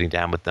possibility of sitting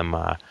down with them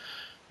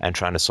and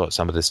trying to sort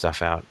some of this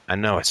stuff out. I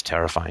know it's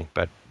terrifying,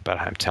 but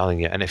I'm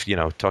telling you, and if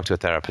talk to a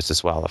therapist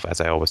as well,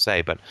 as I always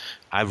say. But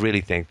I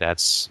really think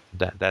that's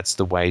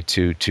the way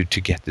to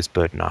get this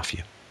burden off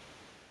you.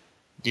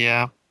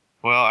 Yeah,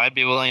 well, I'd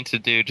be willing to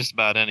do just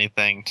about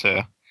anything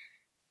to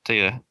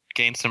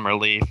gain some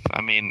relief.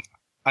 I mean,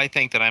 I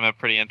think that I'm a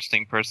pretty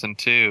interesting person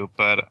too,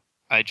 but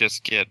I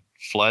just get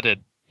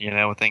flooded,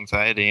 with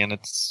anxiety, and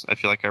I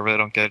feel like I really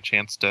don't get a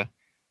chance to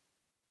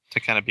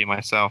kind of be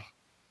myself.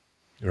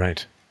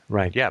 Right.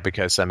 Right, yeah,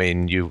 because, I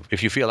mean,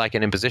 if you feel like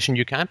an imposition,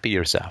 you can't be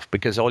yourself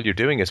because all you're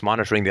doing is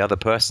monitoring the other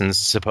person's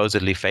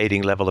supposedly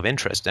fading level of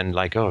interest and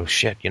like, oh,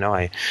 shit,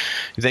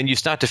 then you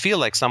start to feel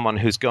like someone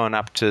who's going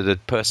up to the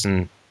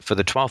person for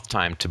the 12th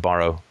time to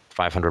borrow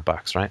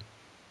 $500, right?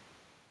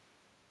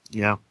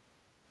 Yeah.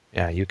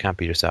 Yeah, you can't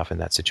be yourself in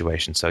that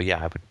situation. So,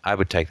 yeah, I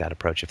would take that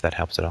approach if that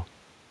helps at all.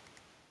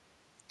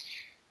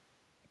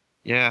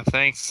 Yeah,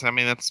 thanks. I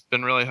mean, that's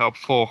been really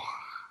helpful.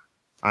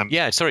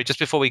 Sorry, just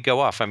before we go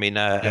off, I mean,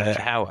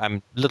 how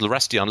I'm a little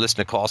rusty on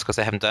listener calls because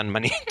I haven't done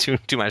many too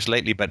much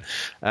lately, but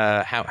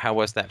how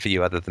was that for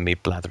you other than me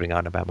blathering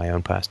on about my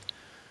own past?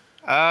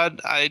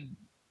 I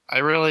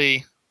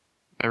really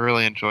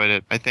enjoyed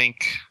it. I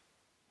think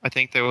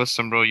there was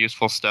some real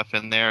useful stuff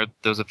in there.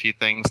 There was a few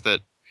things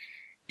that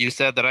you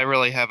said that I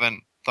really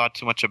haven't thought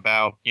too much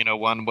about.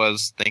 One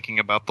was thinking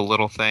about the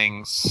little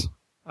things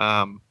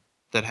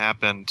that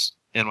happened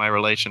in my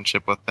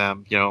relationship with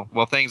them,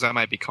 things I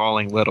might be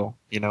calling little,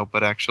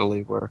 but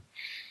actually were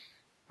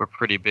were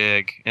pretty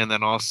big. And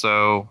then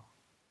also,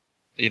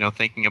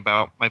 thinking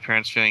about my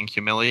parents feeling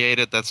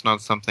humiliated, that's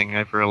not something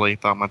I've really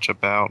thought much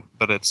about,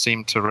 but it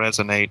seemed to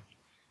resonate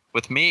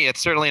with me. It's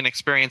certainly an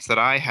experience that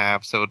I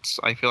have, so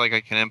I feel like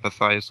I can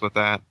empathize with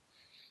that.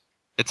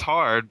 It's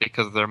hard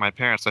because they're my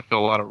parents. I feel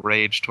a lot of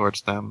rage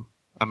towards them.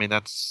 I mean,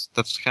 that's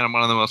kind of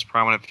one of the most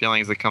prominent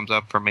feelings that comes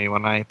up for me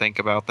when I think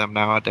about them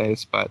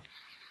nowadays. But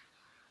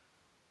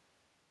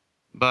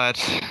I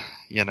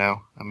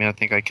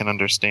think I can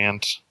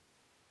understand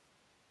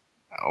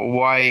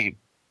why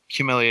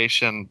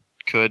humiliation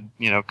could,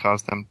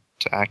 cause them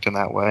to act in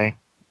that way.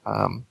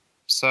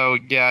 So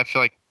yeah, I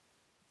feel like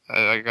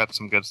I got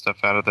some good stuff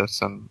out of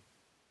this, and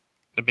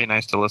it'd be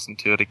nice to listen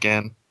to it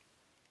again.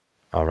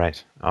 All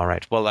right.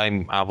 Well, I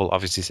will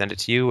obviously send it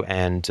to you,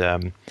 and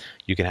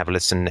you can have a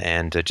listen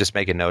and just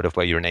make a note of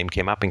where your name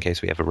came up in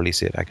case we ever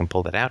release it. I can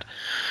pull that out.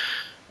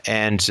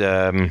 And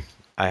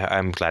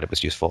I'm glad it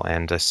was useful,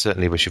 and I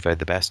certainly wish you very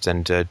the best.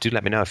 And do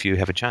let me know if you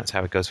have a chance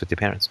how it goes with your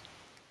parents.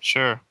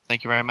 Sure.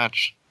 Thank you very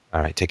much.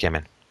 All right. Take care,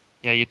 man.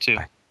 Yeah, you too.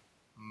 Bye.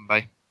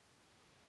 Bye.